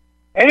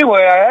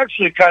 Anyway, I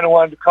actually kind of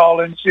wanted to call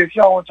in and see if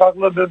y'all want to talk a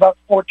little bit about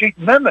the 14th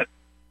Amendment.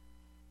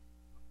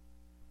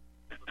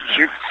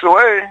 Shoot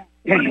away.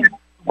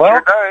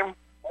 Well,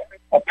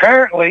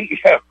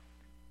 apparently,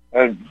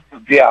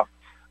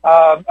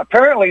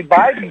 apparently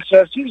Biden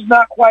says he's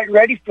not quite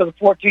ready for the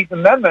 14th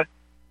Amendment,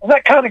 and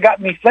that kind of got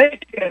me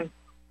thinking,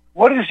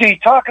 what is he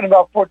talking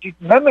about 14th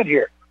Amendment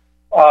here?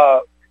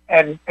 I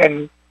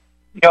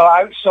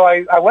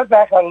went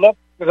back, I looked,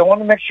 because I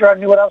wanted to make sure I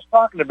knew what I was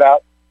talking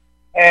about.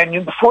 And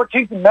the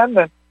 14th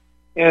Amendment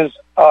is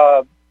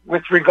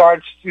with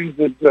regards to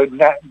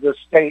the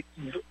state,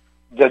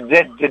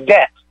 the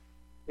debt,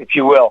 if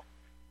you will.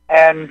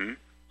 And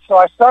so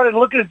I started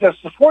looking at this.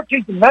 The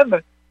 14th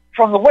Amendment,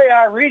 from the way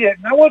I read it,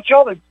 and I want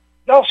y'all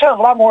sound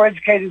a lot more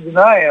educated than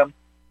I am,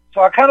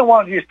 so I kind of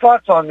wanted your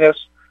thoughts on this.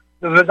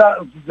 The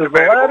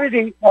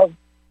validity of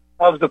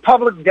the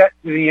public debt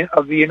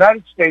of the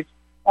United States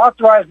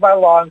authorized by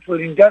law,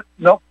 including debts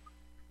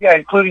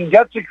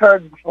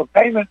incurred for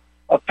payment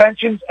of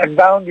pensions and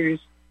bounties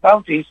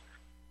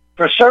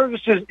for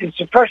services in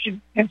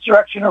suppression,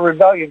 insurrection, or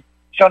rebellion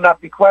shall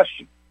not be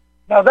questioned.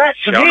 Now that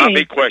to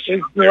me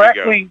is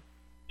directly,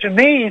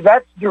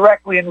 that's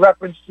directly in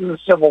reference to the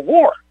Civil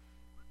War,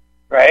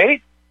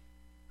 right?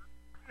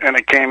 And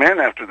it came in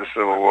after the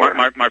Civil War.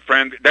 My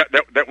friend,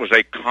 that was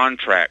a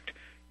contract.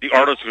 The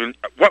Articles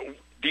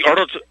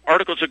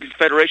of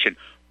Confederation.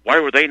 Why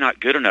were they not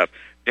good enough?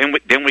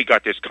 Then we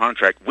got this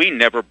contract. We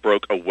never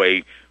broke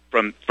away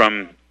from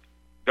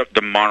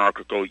the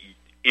monarchical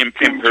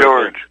imperial.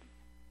 George.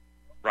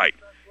 Right.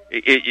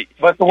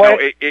 But the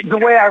way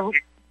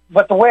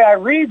I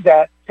read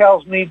that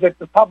tells me that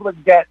the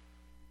public debt,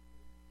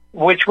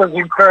 which was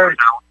incurred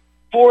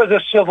for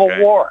the Civil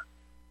War,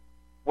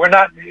 we're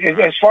not,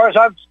 as far as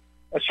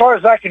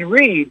I can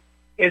read,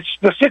 it's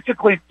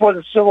specifically for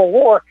the Civil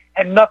War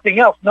and nothing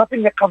else,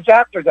 nothing that comes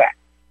after that.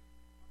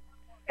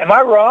 Am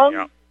I wrong?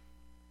 Yeah.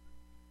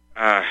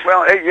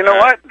 Well, hey, you know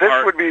what?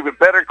 This would be a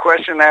better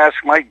question to ask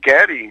Mike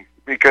Gaddy,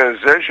 because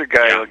there's your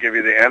guy who'll give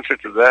you the answer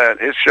to that.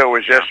 His show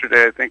was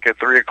yesterday, I think, at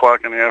 3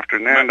 o'clock in the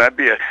afternoon. That'd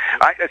be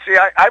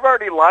I've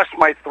already lost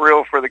my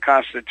thrill for the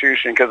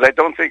Constitution because I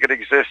don't think it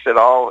exists at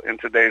all in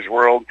today's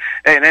world.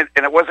 And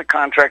it was a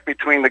contract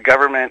between the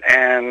government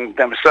and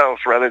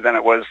themselves rather than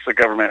it was the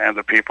government and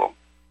the people.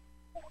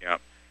 Yeah.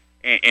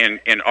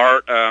 And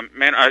Art,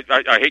 man,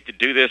 I hate to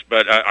do this,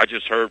 but I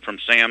just heard from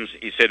Sam's.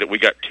 He said that we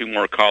got 2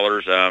 more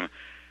callers.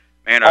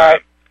 Man, I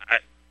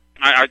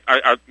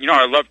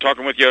love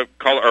talking with you.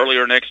 Call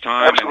earlier next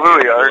time.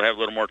 Absolutely, and we'll have a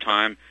little more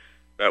time.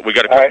 We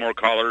got a couple more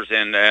callers,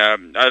 and I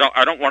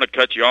don't want to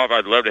cut you off.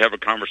 I'd love to have a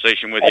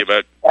conversation with you,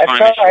 but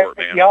time is short,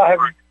 man. Y'all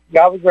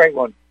have a great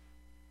one.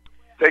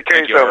 Take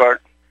care of yourself,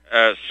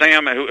 Art.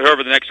 Sam,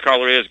 whoever the next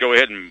caller is, go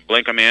ahead and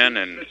blink them in.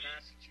 And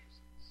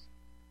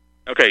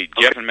okay,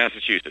 Jeff in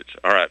Massachusetts.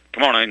 All right,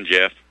 come on in,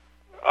 Jeff.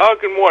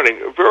 Good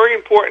morning. A very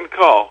important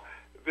call.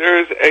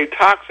 There's a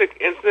toxic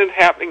incident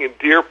happening in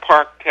Deer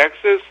Park,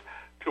 Texas,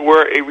 to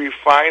where a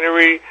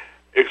refinery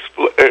is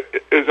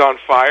on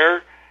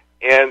fire,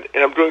 and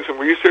I'm doing some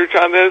research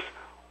on this.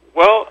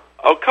 Well,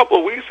 a couple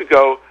of weeks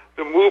ago,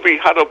 the movie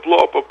How to Blow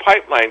Up a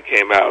Pipeline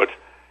came out,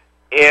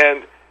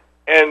 and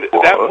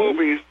that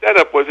movie's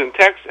setup was in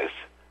Texas.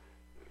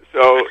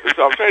 So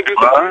I'm trying to do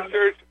some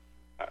research.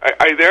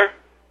 Are you there?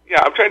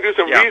 Yeah, I'm trying to do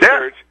some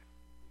research.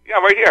 Yeah,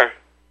 I'm right here.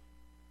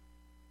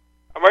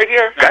 I'm right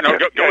here. No,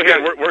 go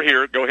ahead. We're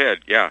here. Go ahead.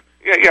 Yeah.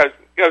 Yeah.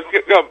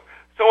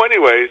 So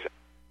anyways.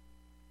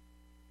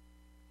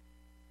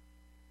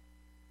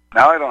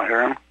 Now I don't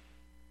hear him.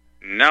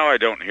 No, I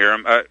don't hear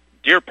him.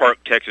 Deer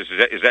Park, Texas,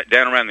 is that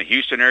down around the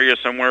Houston area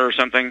somewhere or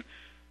something?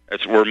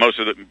 That's where most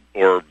of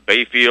or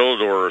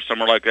Bayfield or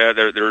somewhere like that.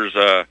 There's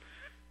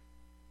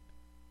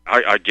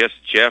I guess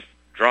Jeff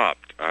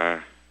dropped.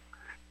 Yeah,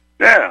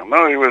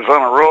 no, he was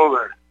on a roll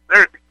there.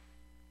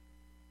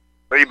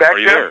 Are you back,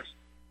 Jeff? There?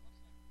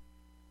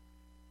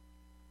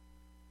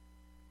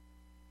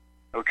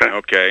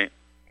 Okay.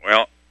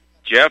 Well,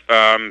 Jeff,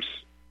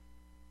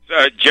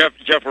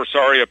 Jeff, we're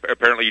sorry.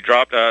 Apparently you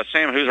dropped.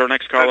 Sam, who's our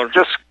next caller?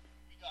 Just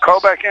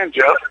call back in,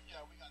 Jeff.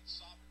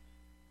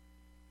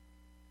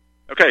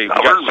 Okay, we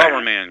got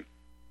Sauerman.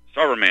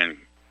 Sauerman.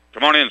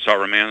 Come on in,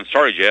 Sauerman.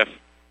 Sorry, Jeff.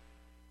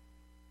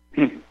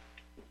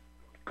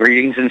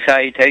 Greetings and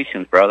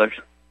salutations, brothers.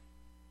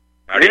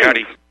 Howdy.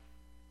 It's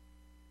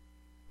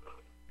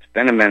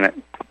been a minute.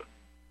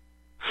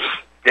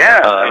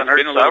 Yeah, I haven't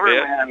it's been heard a little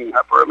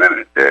Sauerman for a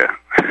minute. Yeah.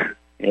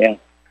 Yeah.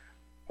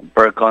 I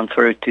broke on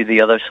through to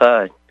the other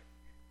side.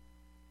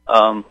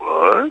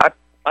 What?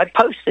 I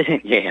posted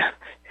it, yeah.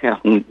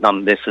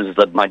 This is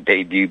my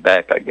debut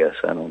back, I guess.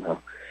 I don't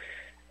know.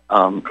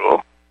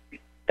 Cool.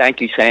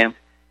 Thank you, Sam.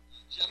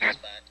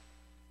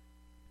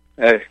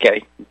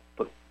 Okay.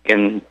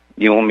 Can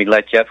you want me to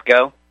let Jeff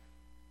go?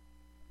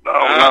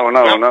 No.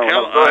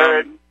 Go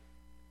ahead.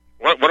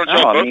 Why don't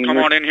y'all both come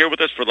on in here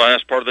with us for the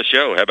last part of the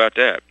show? How about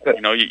that? Good.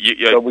 You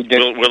know,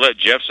 we'll let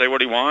Jeff say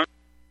what he wants.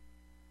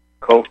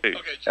 Cool.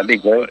 That'd be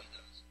great.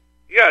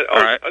 Yeah.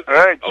 All right. All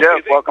right,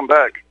 Jeff, welcome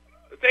back.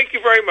 Thank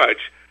you very much.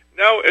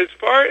 Now, as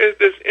far as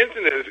this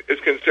incident is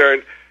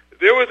concerned,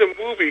 there was a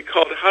movie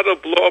called How to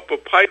Blow Up a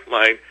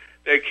Pipeline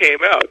that came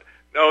out.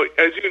 Now,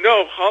 as you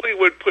know,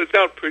 Hollywood puts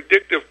out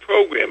predictive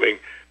programming.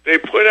 They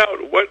put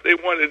out what they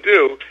want to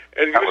do,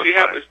 and it usually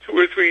happens 2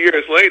 or 3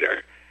 years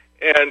later.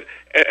 And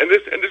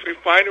this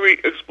refinery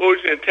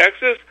explosion in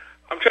Texas,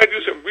 I'm trying to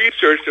do some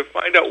research to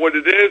find out what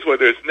it is,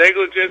 whether it's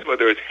negligence,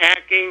 whether it's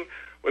hacking,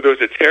 whether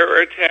it's a terror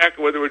attack,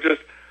 whether it's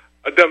just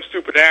a dumb,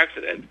 stupid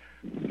accident.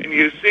 And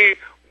you see,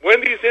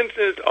 when these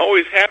incidents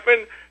always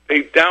happen,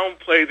 they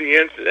downplay the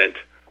incident.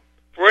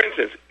 For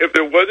instance, if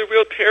there was a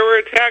real terror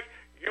attack,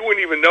 you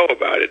wouldn't even know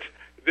about it.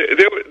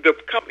 The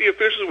company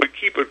officials would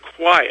keep it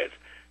quiet.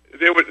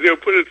 They would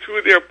put it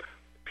through their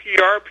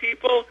PR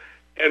people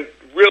and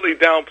really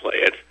downplay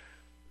it.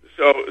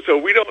 So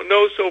we don't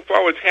know so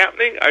far what's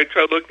happening. I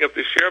tried looking up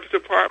the sheriff's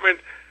department,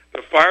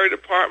 the fire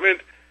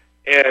department,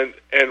 and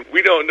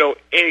we don't know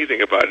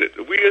anything about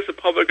it. We as the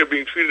public are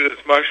being treated as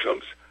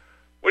mushrooms.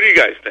 What do you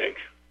guys think?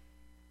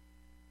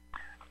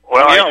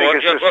 Well, I think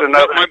it's just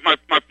another...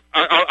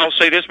 I'll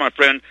say this, my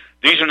friend.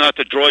 These are not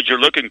the droids you're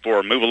looking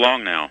for. Move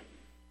along now.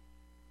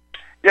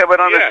 Yeah,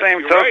 but on the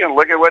same token,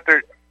 look at what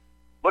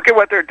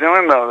they're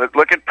doing, though.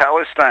 Look at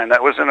Palestine.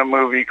 That was in a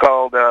movie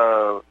called...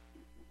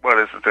 what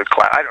is it?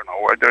 I don't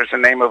know. There's the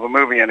name of a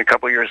movie, and a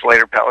couple of years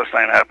later,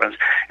 Palestine happens.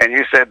 And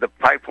you said the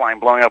pipeline,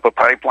 blowing up a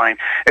pipeline.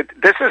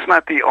 This is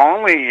not the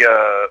only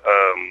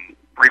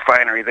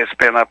refinery that's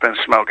been up in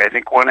smoke. I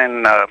think one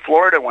in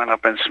Florida went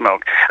up in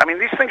smoke. I mean,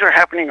 these things are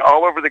happening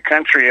all over the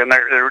country, and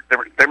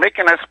they're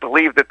making us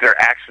believe that they're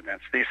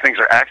accidents. These things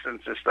are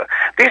accidents and stuff.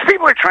 These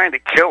people are trying to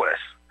kill us,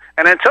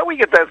 and until we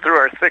get that through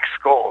our thick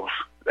skulls,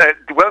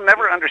 we'll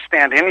never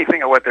understand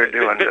anything of what they're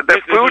doing.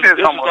 The food is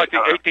almost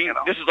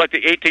This is like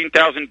the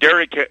 18,000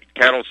 dairy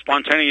cattle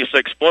spontaneously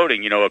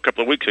exploding, a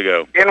couple of weeks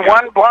ago. In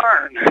one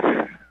barn.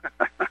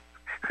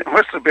 It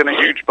must have been a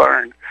huge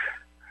barn.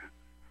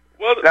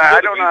 Well, I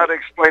don't know how to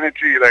explain it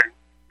to you there.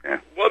 Yeah.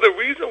 Well, the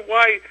reason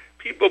why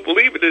people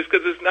believe it is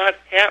because it's not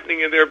happening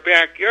in their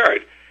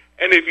backyard.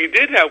 And if you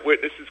did have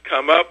witnesses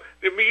come up,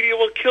 the media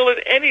will kill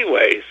it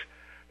anyways.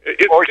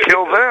 Or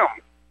kill them.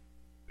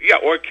 Yeah,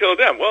 or kill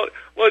them. Well,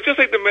 it's just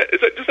like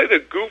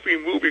the goofy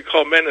movie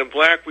called Men in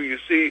Black, where you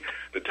see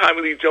the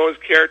Tommy Lee Jones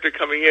character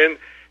coming in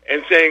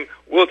and saying,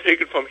 "We'll take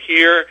it from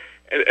here,"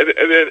 and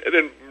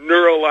then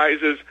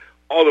neuralizes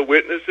all the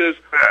witnesses.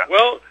 Yeah.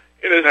 Well,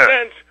 in a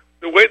sense,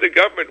 the way the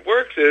government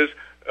works is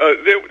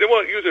they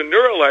won't use a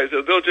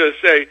neuralizer. They'll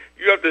just say,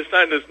 "You have to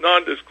sign this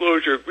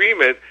non-disclosure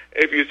agreement.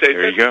 And if you say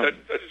such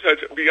and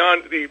such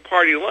beyond the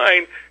party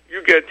line,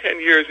 you get 10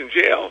 years in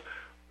jail."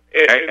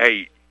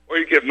 Or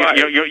you get fired.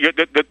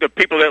 The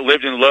people that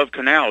lived in Love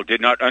Canal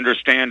did not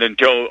understand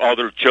until all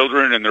their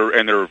children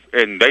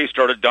and they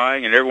started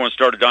dying and everyone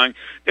started dying.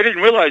 They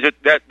didn't realize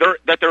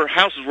that their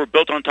houses were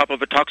built on top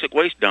of a toxic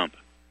waste dump.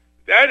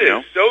 That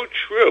is so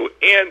true.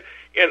 And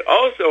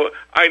also,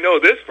 I know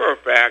this for a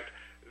fact,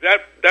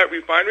 that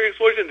refinery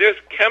explosion, there's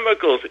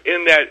chemicals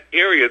in that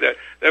area that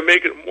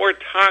make it more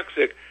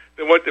toxic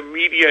than what the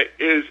media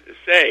is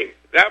saying.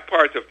 That's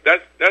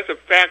a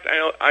fact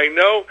I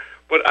know,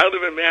 but I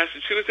live in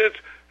Massachusetts,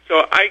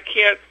 so I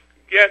can't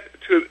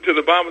get to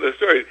the bottom of the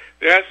story.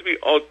 There has to be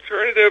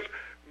alternative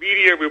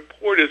media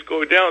reporters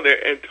go down there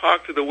and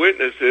talk to the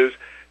witnesses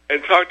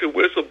and talk to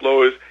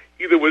whistleblowers,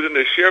 either within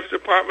the sheriff's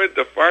department,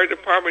 the fire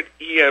department,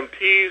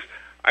 EMTs.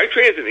 I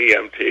trained as an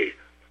EMT,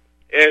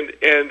 and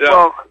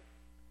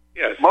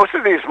yes. Most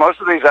of these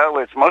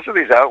outlets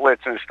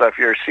and stuff,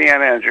 your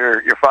CNNs,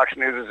 your Fox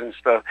News and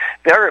stuff,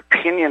 they're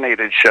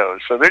opinionated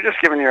shows, so they're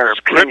just giving your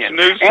opinion.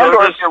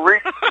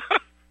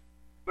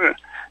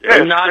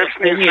 They're not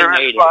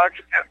opinionated.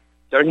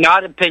 They're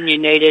not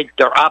opinionated.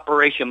 They're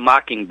Operation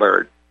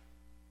Mockingbird.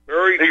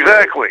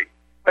 Exactly.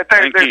 But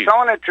they're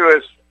selling it to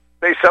us.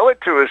 They sell it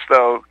to us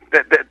though,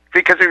 that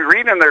because we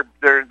read in their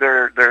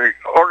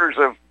orders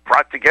of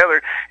brought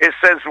together, it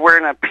says we're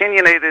an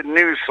opinionated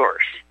news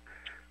source.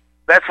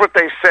 That's what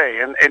they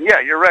say, and yeah,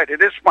 you're right.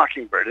 It is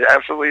Mockingbird. It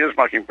absolutely is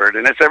Mockingbird,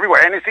 and it's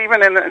everywhere, and it's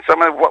even in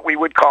some of what we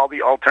would call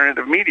the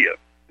alternative media.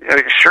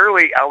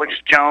 surely Alex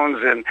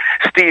Jones and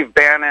Steve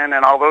Bannon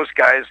and all those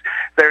guys,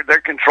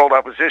 they're controlled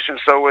opposition.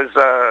 So was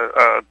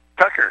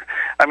Tucker.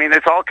 I mean,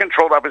 it's all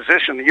controlled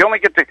opposition. You only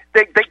get they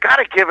got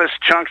to give us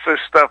chunks of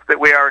stuff that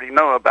we already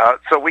know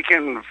about, so we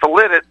can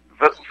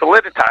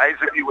validitize,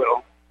 if you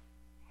will.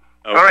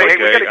 Okay, all right, hey,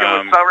 we got to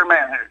go with Sovereign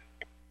Man here.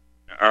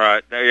 All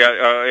right.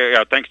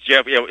 Yeah, thanks,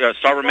 Jeff. Yeah,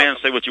 Sovereign Man,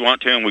 say what you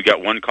want to him. We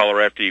got one caller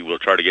after you. We'll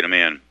try to get him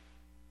in.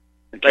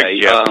 Okay,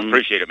 thanks, Jeff.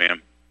 Appreciate it,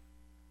 man.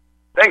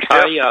 Thanks,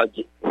 Jeff.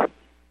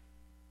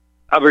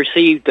 I've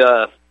received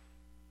a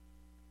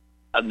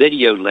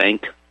video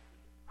link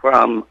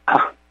from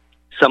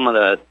some of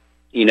the,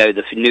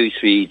 the news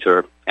feeds,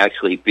 or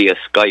actually via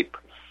Skype.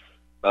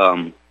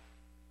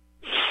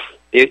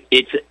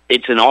 It's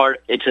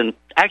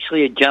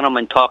actually a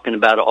gentleman talking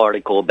about an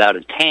article about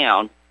a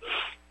town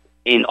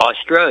in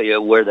Australia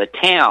where the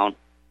town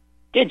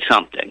did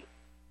something.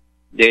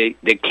 The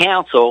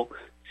council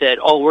said,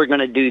 "Oh, we're going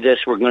to do this,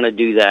 we're going to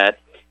do that,"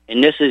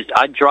 and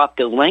I dropped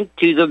a link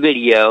to the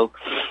video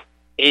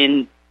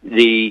in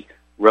the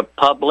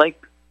Republic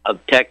of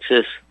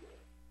Texas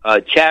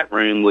chat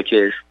room, which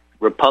is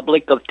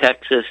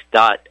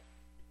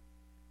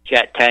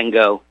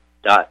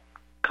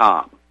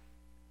republicoftexas.chattango.com.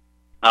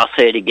 I'll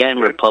say it again,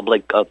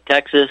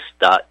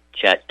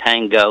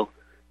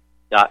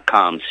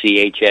 republicoftexas.chattango.com,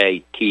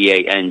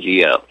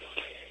 CHATANGO.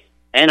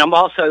 And I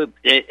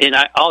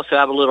also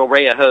have a little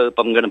ray of hope.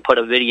 I'm going to put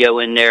a video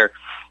in there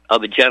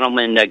of a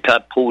gentleman that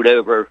got pulled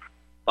over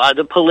by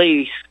the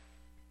police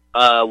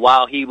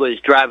while he was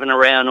driving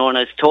around on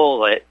his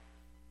toilet,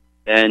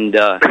 and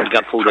he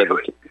got pulled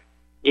over.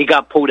 He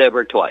got pulled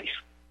over twice.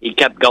 He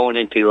kept going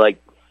into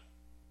like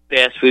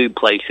fast food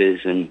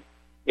places, and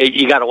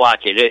you got to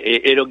watch it.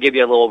 It'll give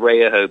you a little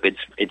ray of hope.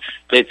 It's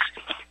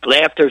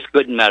laughter's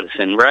good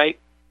medicine, right?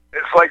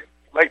 It's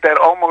like that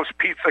Almost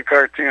Pizza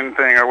cartoon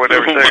thing or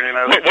whatever.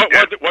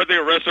 What they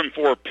arrest him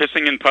for?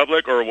 Pissing in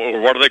public, or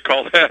what do they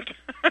call that?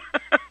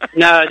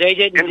 No, they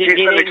didn't.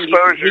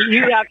 Exposure.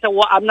 You have to.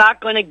 I'm not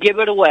going to give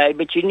it away,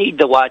 but you need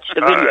to watch the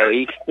video.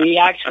 Right. He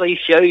actually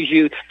shows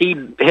you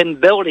him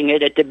building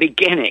it at the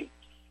beginning.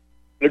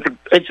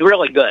 It's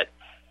really good.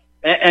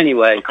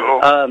 Anyway,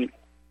 cool.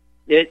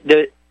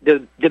 The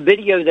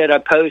video that I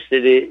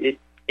posted,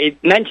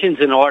 it mentions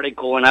an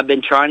article, and I've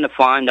been trying to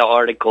find the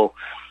article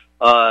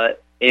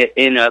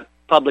in a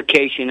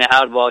publication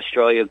out of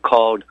Australia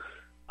called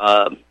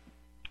oh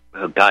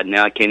God,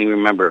 now I can't even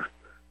remember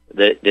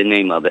the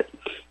name of it.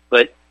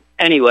 But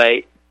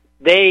anyway,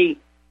 they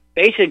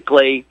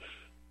basically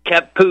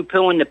kept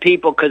poo-pooing the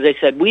people because they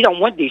said, we don't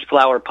want these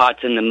flower pots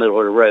in the middle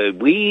of the road.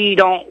 We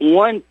don't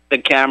want the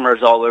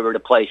cameras all over the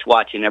place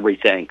watching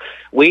everything.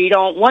 We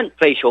don't want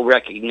facial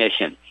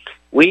recognition.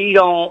 We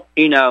don't,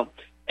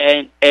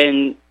 and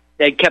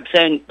they kept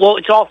saying, well,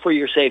 it's all for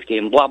your safety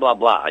and blah, blah,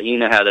 blah. You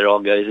know how that all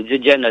goes. It's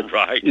agenda,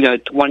 right.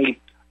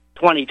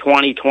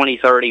 2020,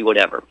 2030,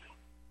 whatever.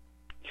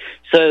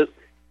 So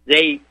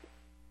the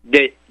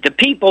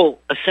people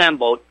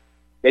assembled,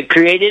 they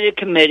created a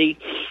committee,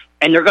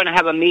 and they're going to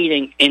have a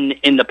meeting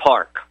in the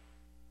park,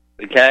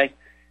 okay?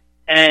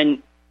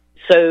 And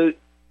so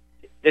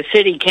the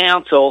city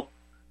council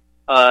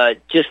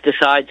just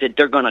decides that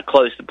they're going to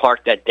close the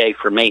park that day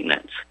for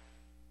maintenance.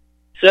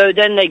 So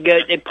then they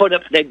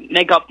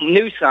make up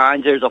new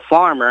signs. There's a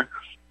farmer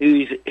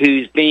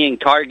who's being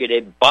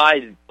targeted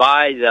by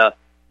the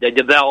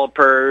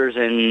developers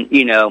and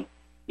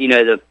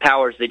the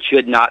powers that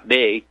should not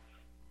be.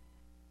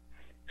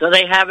 So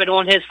they have it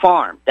on his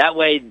farm. That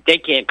way they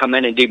can't come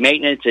in and do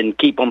maintenance and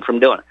keep them from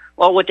doing it.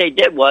 Well, what they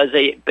did was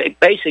they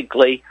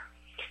basically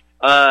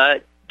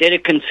did a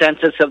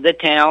consensus of the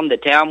town. The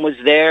town was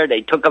there.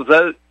 They took a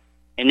vote,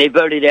 and they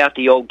voted out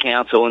the old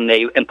council, and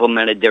they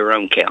implemented their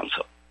own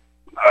council.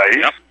 Nice.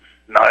 Yep.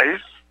 Nice.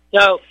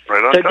 So,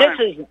 right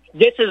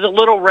this is a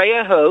little ray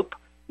of hope.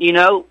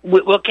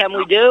 What can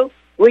we do?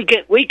 We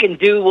can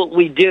do what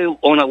we do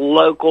on a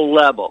local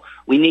level.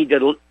 We need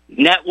to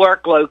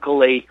network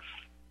locally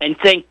and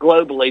think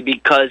globally,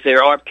 because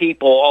there are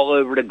people all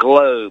over the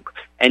globe.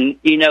 And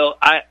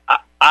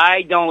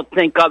I don't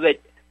think of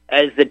it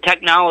as the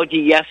technology.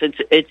 Yes,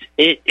 it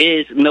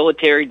is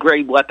military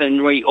grade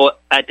weaponry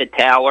at the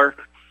tower,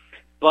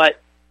 but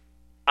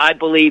I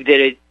believe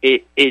that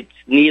it's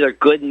neither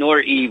good nor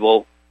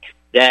evil,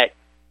 that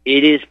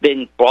it has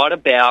been brought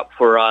about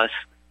for us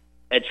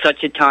at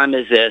such a time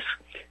as this,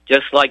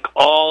 just like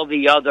all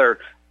the other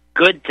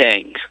good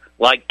things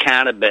like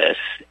cannabis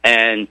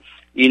and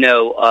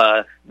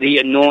the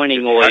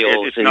anointing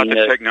oils. It's not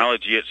the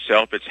technology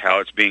itself; it's how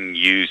it's being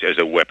used as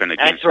a weapon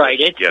against. That's right.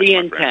 It's the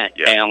intent,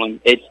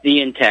 Alan. It's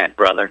the intent,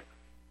 brother.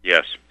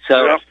 Yes.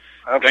 So, yes.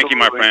 Thank you,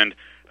 my friend.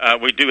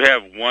 We do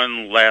have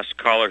one last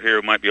caller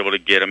here. We might be able to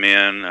get him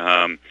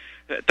in.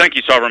 Thank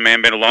you, Sovereign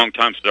Man. Been a long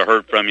time since I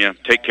heard from you.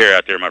 Take care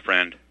out there, my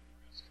friend.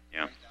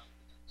 Yeah.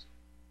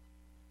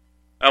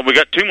 We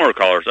got two more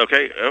callers.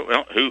 Okay.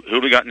 Well, who do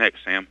we got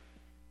next, Sam?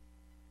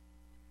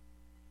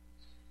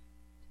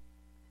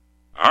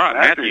 All right,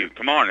 Matthew.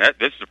 Come on.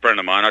 This is a friend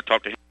of mine. I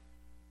talked to him.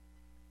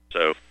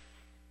 So,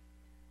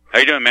 how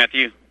you doing,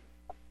 Matthew?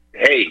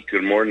 Hey,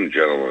 good morning,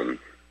 gentlemen.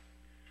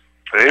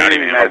 Hey,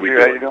 Matthew, how we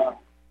doing? How you doing?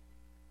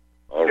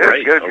 All Good,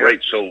 right, good, all good.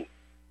 right. So,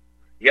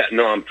 yeah,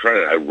 no,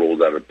 I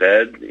rolled out of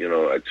bed. You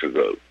know, I took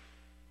a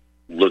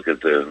look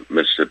at the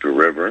Mississippi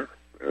River,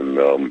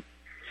 and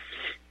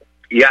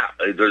yeah,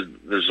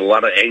 there's a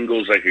lot of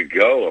angles I could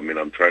go. I mean,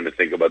 I'm trying to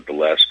think about the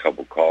last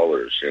couple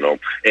callers, you know,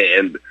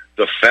 and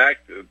the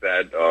fact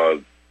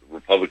that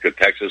Republic of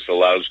Texas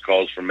allows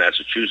calls from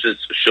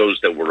Massachusetts shows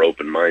that we're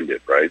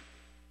open-minded, right?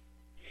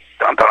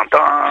 Dun, dun,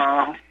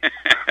 dun.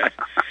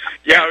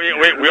 Yeah,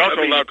 we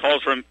also allow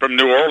calls from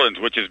New Orleans,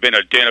 which has been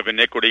a den of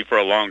iniquity for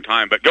a long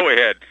time. But go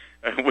ahead.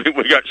 We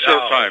got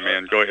short time,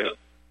 man. Go ahead.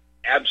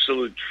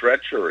 Absolute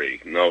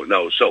treachery.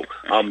 No. So,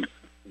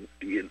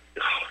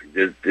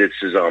 this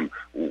is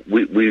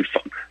we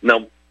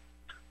now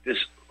this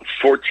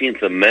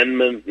 14th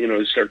Amendment. You know,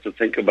 you start to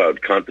think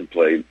about,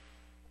 contemplate.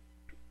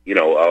 You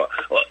know,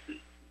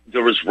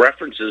 there was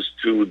references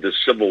to the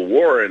Civil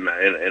War, and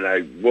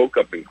I woke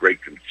up in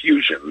great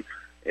confusion,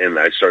 and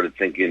I started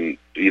thinking,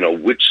 you know,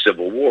 which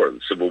Civil War? The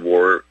Civil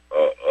War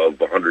of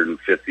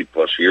 150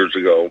 plus years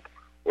ago,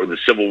 or the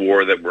Civil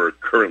War that we're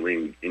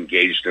currently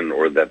engaged in,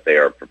 or that they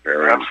are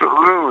preparing.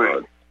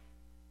 Absolutely.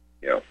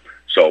 Yeah.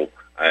 So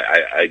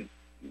I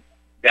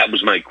that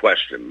was my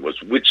question: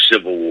 was which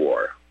Civil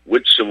War?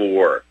 Which Civil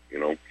War? You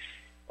know.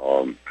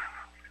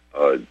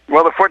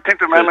 Well, the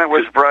 14th Amendment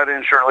was brought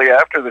in shortly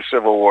after the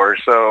Civil War,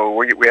 so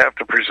we have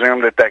to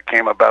presume that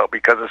came about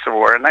because of Civil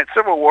War. And that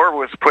Civil War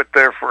was put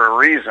there for a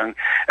reason.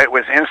 It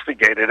was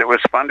instigated. It was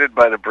funded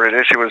by the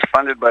British. It was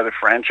funded by the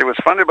French. It was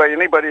funded by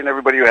anybody and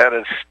everybody who had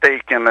a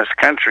stake in this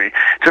country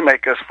to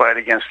make us fight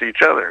against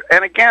each other.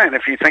 And again,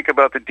 if you think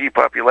about the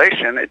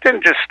depopulation, it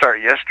didn't just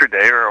start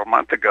yesterday or a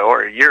month ago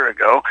or a year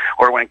ago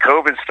or when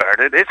COVID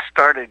started. It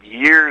started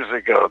years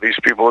ago. These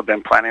people have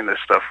been planning this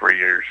stuff for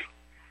years.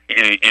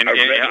 And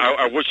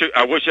I wish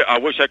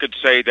I could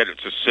say that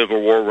it's a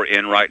civil war we're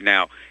in right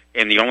now,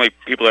 and the only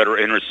people that are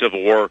in a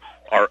civil war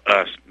are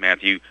us,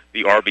 Matthew,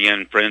 the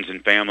RBN friends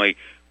and family.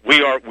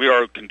 We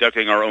are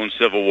conducting our own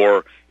civil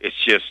war. It's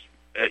just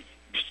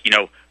you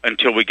know,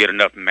 until we get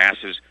enough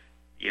masses,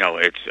 you know,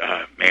 it's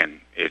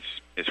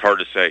it's hard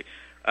to say.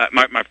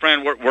 My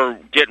friend, we're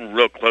getting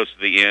real close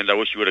to the end. I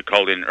wish you would have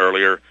called in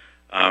earlier.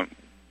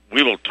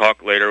 We will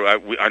talk later.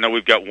 I know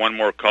we've got one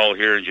more call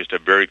here and just a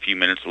very few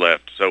minutes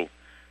left. So.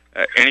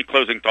 Any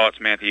closing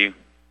thoughts, Matthew?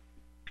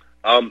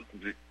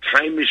 The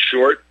time is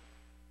short.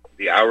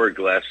 The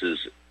hourglass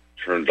is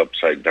turned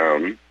upside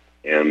down,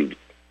 and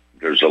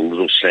there's a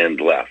little sand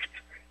left.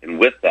 And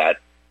with that,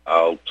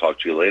 I'll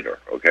talk to you later,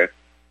 okay?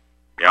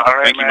 Yeah, all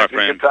right, thank you, my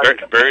friend.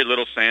 Very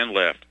little sand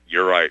left.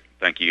 You're right.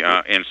 Thank you.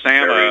 And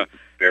Sam,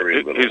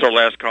 very little. Who's our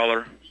last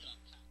caller?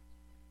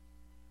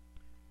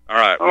 All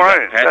right. All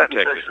right. Pat in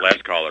Texas,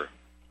 last caller.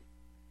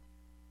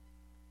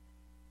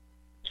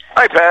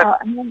 Hi,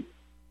 Pat.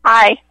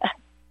 Hi.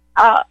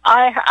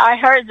 I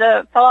heard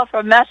the fellow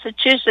from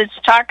Massachusetts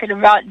talking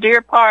about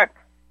Deer Park,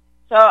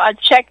 so I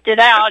checked it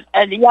out,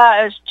 and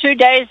yeah, it was 2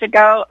 days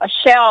ago, a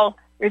Shell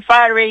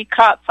refinery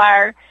caught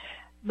fire,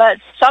 but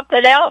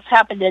something else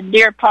happened in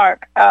Deer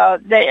Park.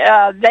 They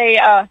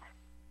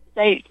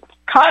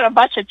caught a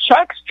bunch of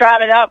trucks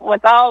driving up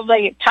with all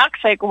the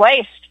toxic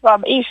waste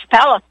from East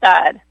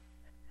Palestine.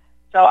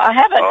 So I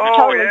haven't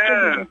totally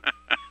figured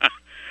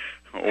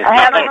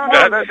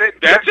it.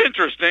 That's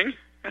interesting.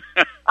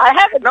 I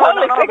haven't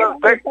totally figured out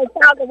if they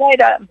found a way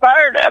to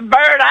burn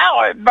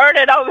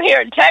it over here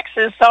in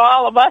Texas, so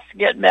all of us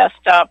get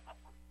messed up.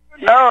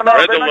 No,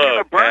 Spread they're the not going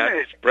to burn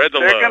it. Spread the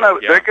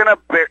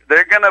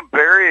They're gonna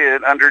bury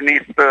it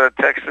underneath the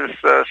Texas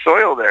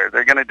soil.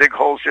 They're gonna dig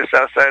holes just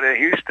outside of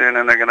Houston,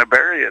 and they're gonna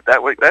bury it.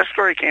 That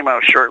story came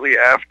out shortly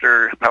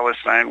after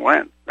Palestine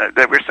went.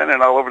 They were sending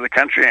it all over the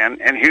country, and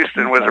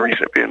Houston was a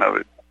recipient of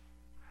it.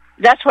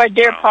 That's where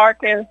Deer Park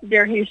is,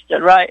 Deer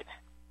Houston, right?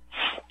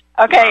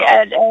 Okay,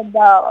 and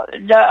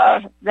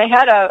they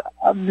had a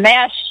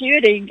mass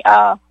shooting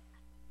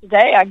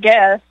today, I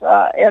guess,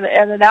 in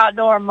an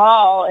outdoor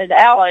mall in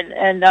Allen,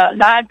 and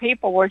 9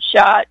 people were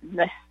shot,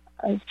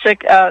 and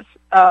 6 or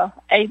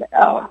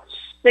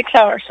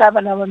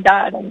 7 of them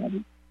died.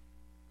 And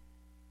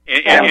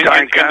they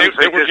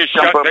were just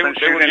shot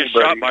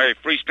by a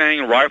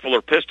freestanding rifle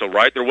or pistol,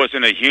 right? There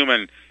wasn't a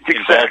human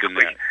involved in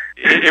that.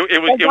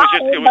 It was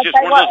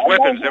just one of those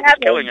weapons that was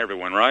killing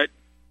everyone, right?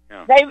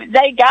 Yeah.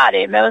 They got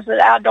him. It was an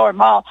outdoor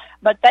mall,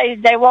 but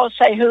they won't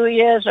say who he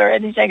is or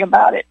anything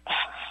about it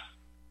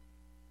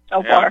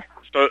so far.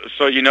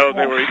 So you know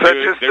they were in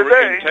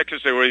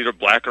Texas. They were either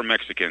black or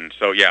Mexican.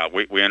 So yeah,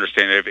 we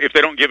understand it. If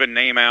they don't give a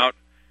name out,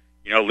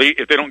 you know,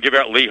 if they don't give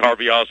out Lee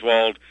Harvey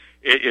Oswald,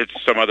 it's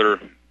some other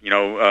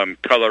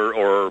color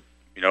or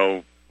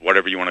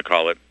whatever you want to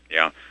call it.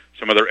 Yeah,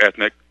 some other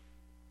ethnic.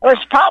 It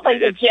was probably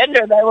the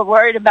gender they were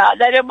worried about.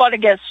 They didn't want to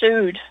get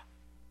sued.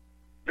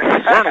 We're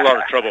in a lot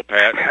of trouble,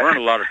 Pat. We're in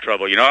a lot of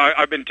trouble. You know,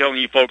 I've been telling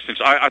you folks since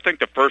I think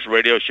the first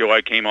radio show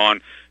I came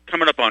on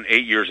coming up on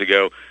 8 years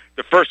ago.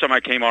 The first time I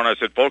came on, I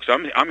said, folks,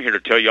 I'm here to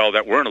tell you all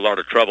that we're in a lot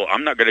of trouble.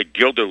 I'm not going to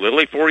gild the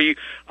lily for you.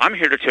 I'm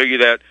here to tell you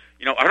that,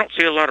 I don't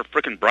see a lot of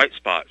frickin' bright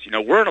spots.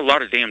 We're in a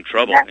lot of damn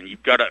trouble, and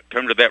you've got to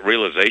come to that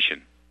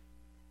realization.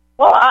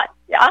 Well,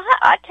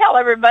 I tell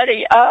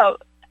everybody I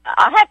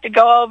have to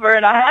go over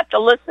and I have to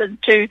listen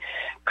to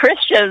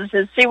Christians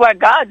and see what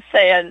God's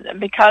saying,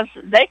 because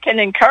they can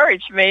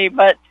encourage me,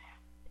 but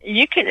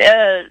you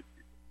can...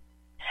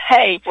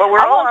 Hey, well, we're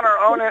all on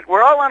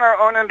our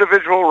own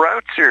individual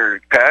routes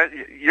here, Pat.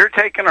 You're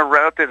taking a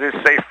route that is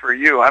safe for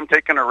you. I'm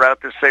taking a route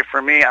that's safe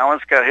for me.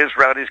 Alan's got his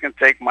route he's going to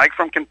take. Mike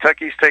from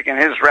Kentucky's taking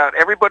his route.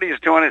 Everybody's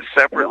doing it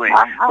separately.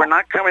 We're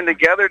not coming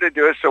together to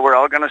do it, so we're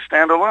all going to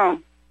stand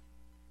alone.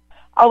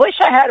 I wish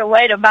I had a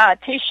way to buy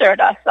a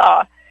T-shirt I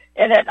saw,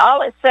 and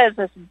all it says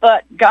is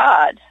 "but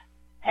God."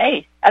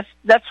 Hey,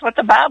 that's what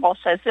the Bible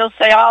says. He'll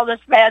say all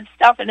this bad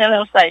stuff, and then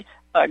he'll say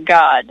 "but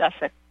God." I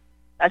said.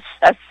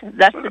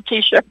 That's the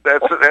T-shirt.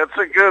 That's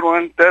a good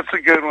one. That's a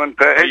good one,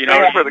 Pat. Hey, the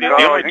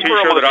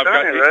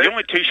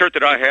only T-shirt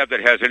that I have that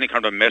has any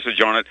kind of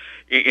message on it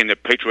in the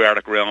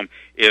patriotic realm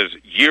is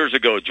years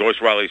ago. Joyce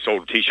Riley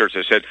sold T-shirts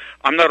that said,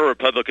 "I'm not a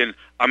Republican.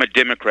 I'm a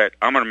Democrat.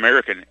 I'm an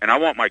American, and I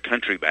want my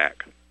country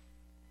back."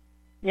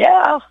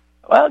 Yeah.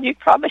 Well, you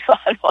probably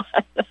find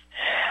one.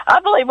 I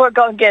believe we're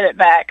going to get it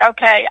back.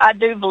 Okay, I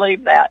do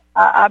believe that.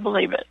 I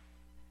believe it.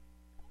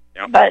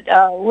 Yep.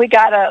 But we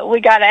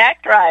gotta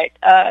act right.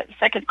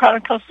 2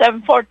 Chronicles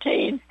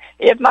 7:14.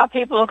 If my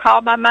people will call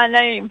by my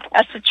name,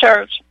 that's the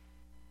church.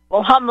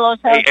 We'll humble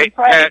ourselves and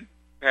pray.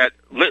 Pat,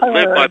 live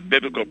by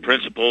biblical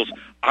principles.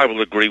 I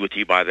will agree with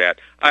you by that.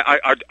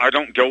 I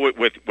don't go with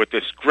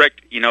the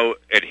strict,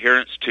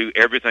 adherence to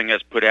everything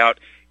that's put out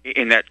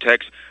in that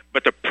text,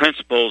 but the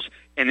principles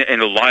and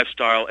the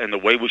lifestyle and the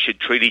way we should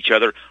treat each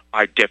other,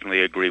 I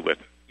definitely agree with.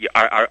 Yeah,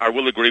 I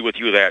will agree with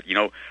you that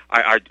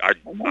I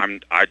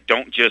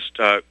don't just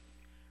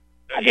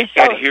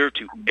adhere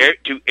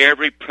to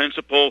every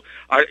principle.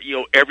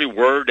 Every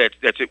word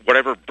that's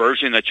whatever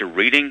version that you're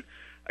reading.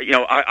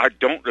 I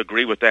don't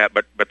agree with that,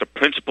 but the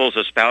principles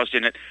espoused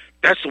in it.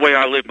 That's the way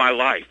I live my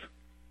life.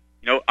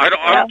 I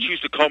don't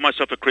choose to call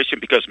myself a Christian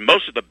because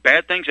most of the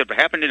bad things that have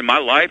happened in my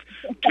life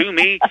to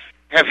me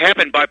have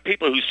happened by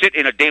people who sit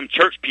in a damn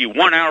church pew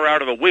 1 hour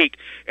out of the week,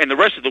 and the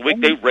rest of the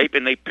week they rape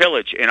and they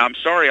pillage. And I'm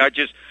sorry, I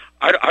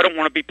don't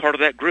want to be part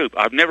of that group.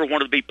 I've never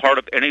wanted to be part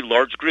of any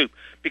large group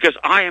because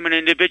I am an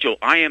individual.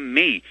 I am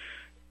me.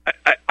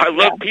 I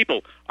love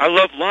people. I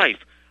love life.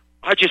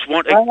 I just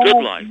want a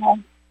good life.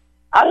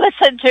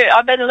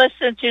 I've been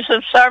listening to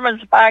some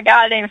sermons by a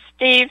guy named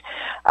Steve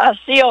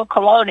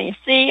Cioccolone,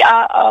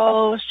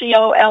 Ciocollone.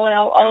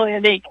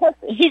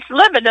 He's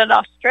living in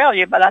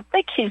Australia, but I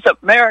think he's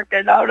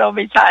American. I don't know if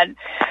he's hiding.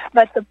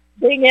 But the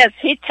thing is,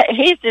 he's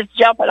just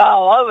jumping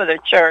all over the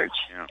church,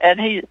 and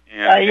he,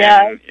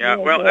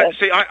 Well,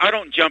 see, I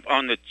don't jump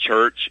on the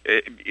church.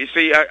 You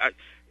see,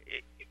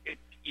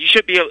 you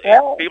should be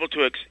able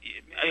to.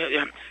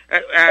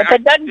 If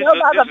it doesn't go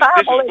by the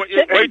Bible,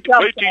 it's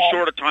way too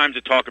short a time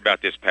to talk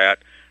about this, Pat.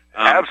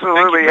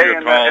 Absolutely. Thank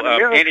you for your call.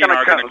 Andy and I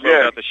are going to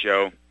close out the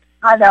show.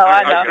 I know.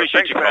 I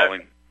appreciate you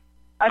calling.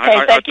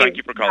 Okay, thank you. Thank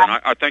you for calling.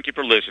 I thank you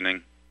for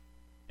listening.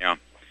 Yeah.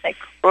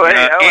 Well,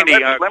 hey,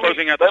 Andy,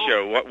 closing out the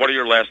show, what are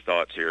your last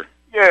thoughts here?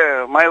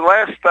 Yeah, my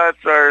last thoughts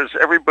are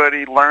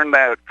everybody learn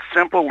that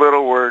simple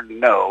little word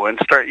no and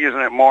start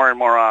using it more and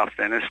more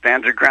often and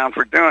stand your ground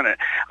for doing it.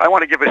 I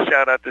want to give a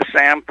shout out to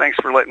Sam. Thanks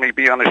for letting me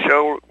be on the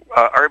show.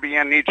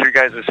 RBN needs your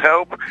guys'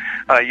 help.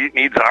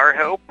 Needs our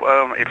help.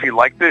 If you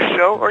like this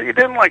show or you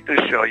didn't like this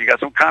show, you got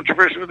some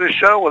controversy with this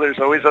show, well, there's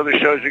always other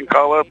shows you can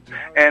call up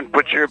and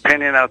put your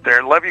opinion out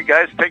there. Love you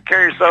guys. Take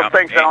care of yourself.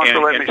 Thanks, Alan,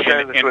 for letting me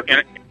share this with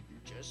you.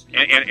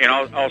 And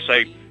I'll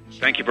say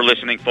thank you for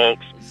listening,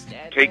 folks.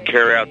 Take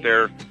care out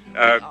there.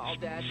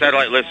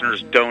 Satellite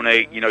listeners,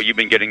 donate. You've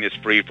been getting this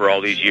free for all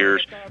these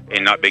years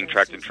and not being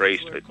tracked and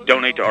traced.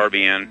 Donate to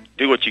RBN.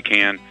 Do what you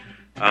can.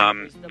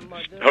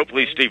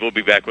 Hopefully Steve will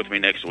be back with me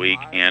next week,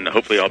 and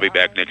hopefully I'll be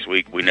back next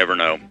week. We never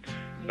know.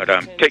 But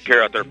take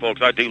care out there,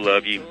 folks. I do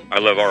love you. I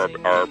love our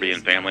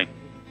RBN family.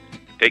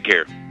 Take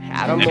care.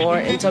 Had a more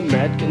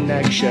intimate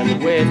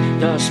connection with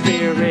the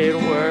spirit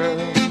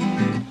world.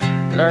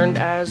 Learned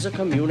as a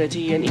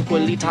community and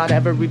equally taught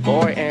every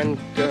boy and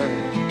girl.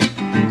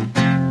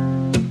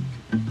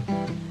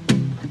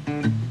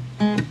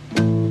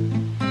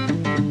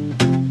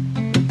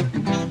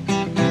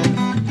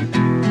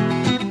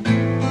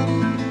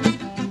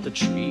 The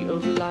tree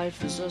of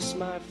life is us,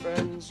 my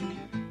friends.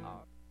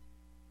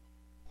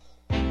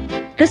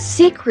 The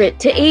secret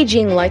to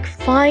aging like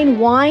fine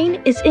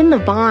wine is in the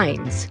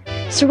vines.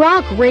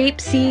 Syrah grape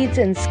seeds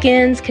and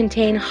skins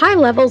contain high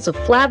levels of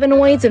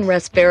flavonoids and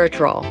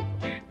resveratrol.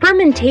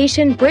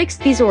 Fermentation breaks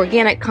these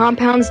organic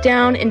compounds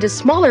down into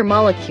smaller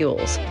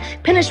molecules,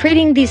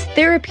 penetrating these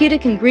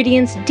therapeutic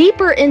ingredients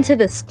deeper into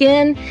the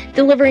skin,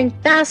 delivering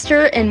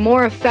faster and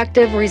more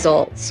effective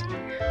results.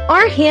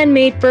 Our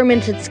handmade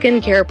fermented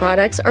skincare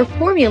products are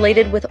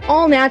formulated with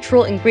all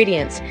natural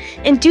ingredients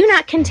and do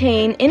not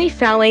contain any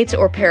phthalates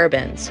or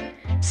parabens.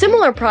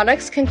 Similar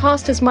products can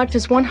cost as much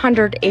as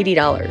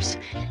 $180.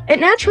 At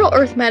Natural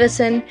Earth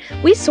Medicine,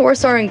 we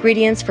source our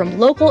ingredients from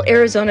local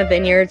Arizona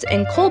vineyards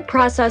and cold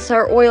process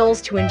our oils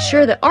to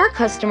ensure that our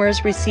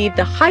customers receive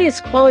the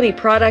highest quality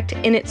product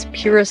in its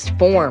purest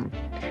form.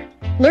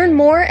 Learn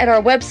more at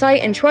our website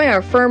and try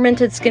our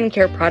fermented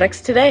skincare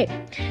products today.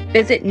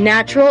 Visit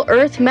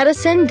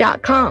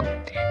naturalearthmedicine.com.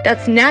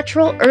 That's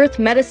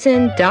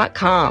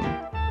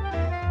naturalearthmedicine.com.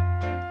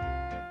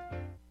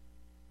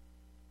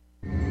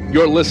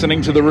 You're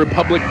listening to the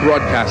Republic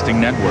Broadcasting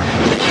Network,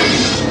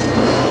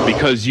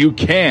 because you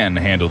can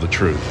handle the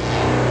truth.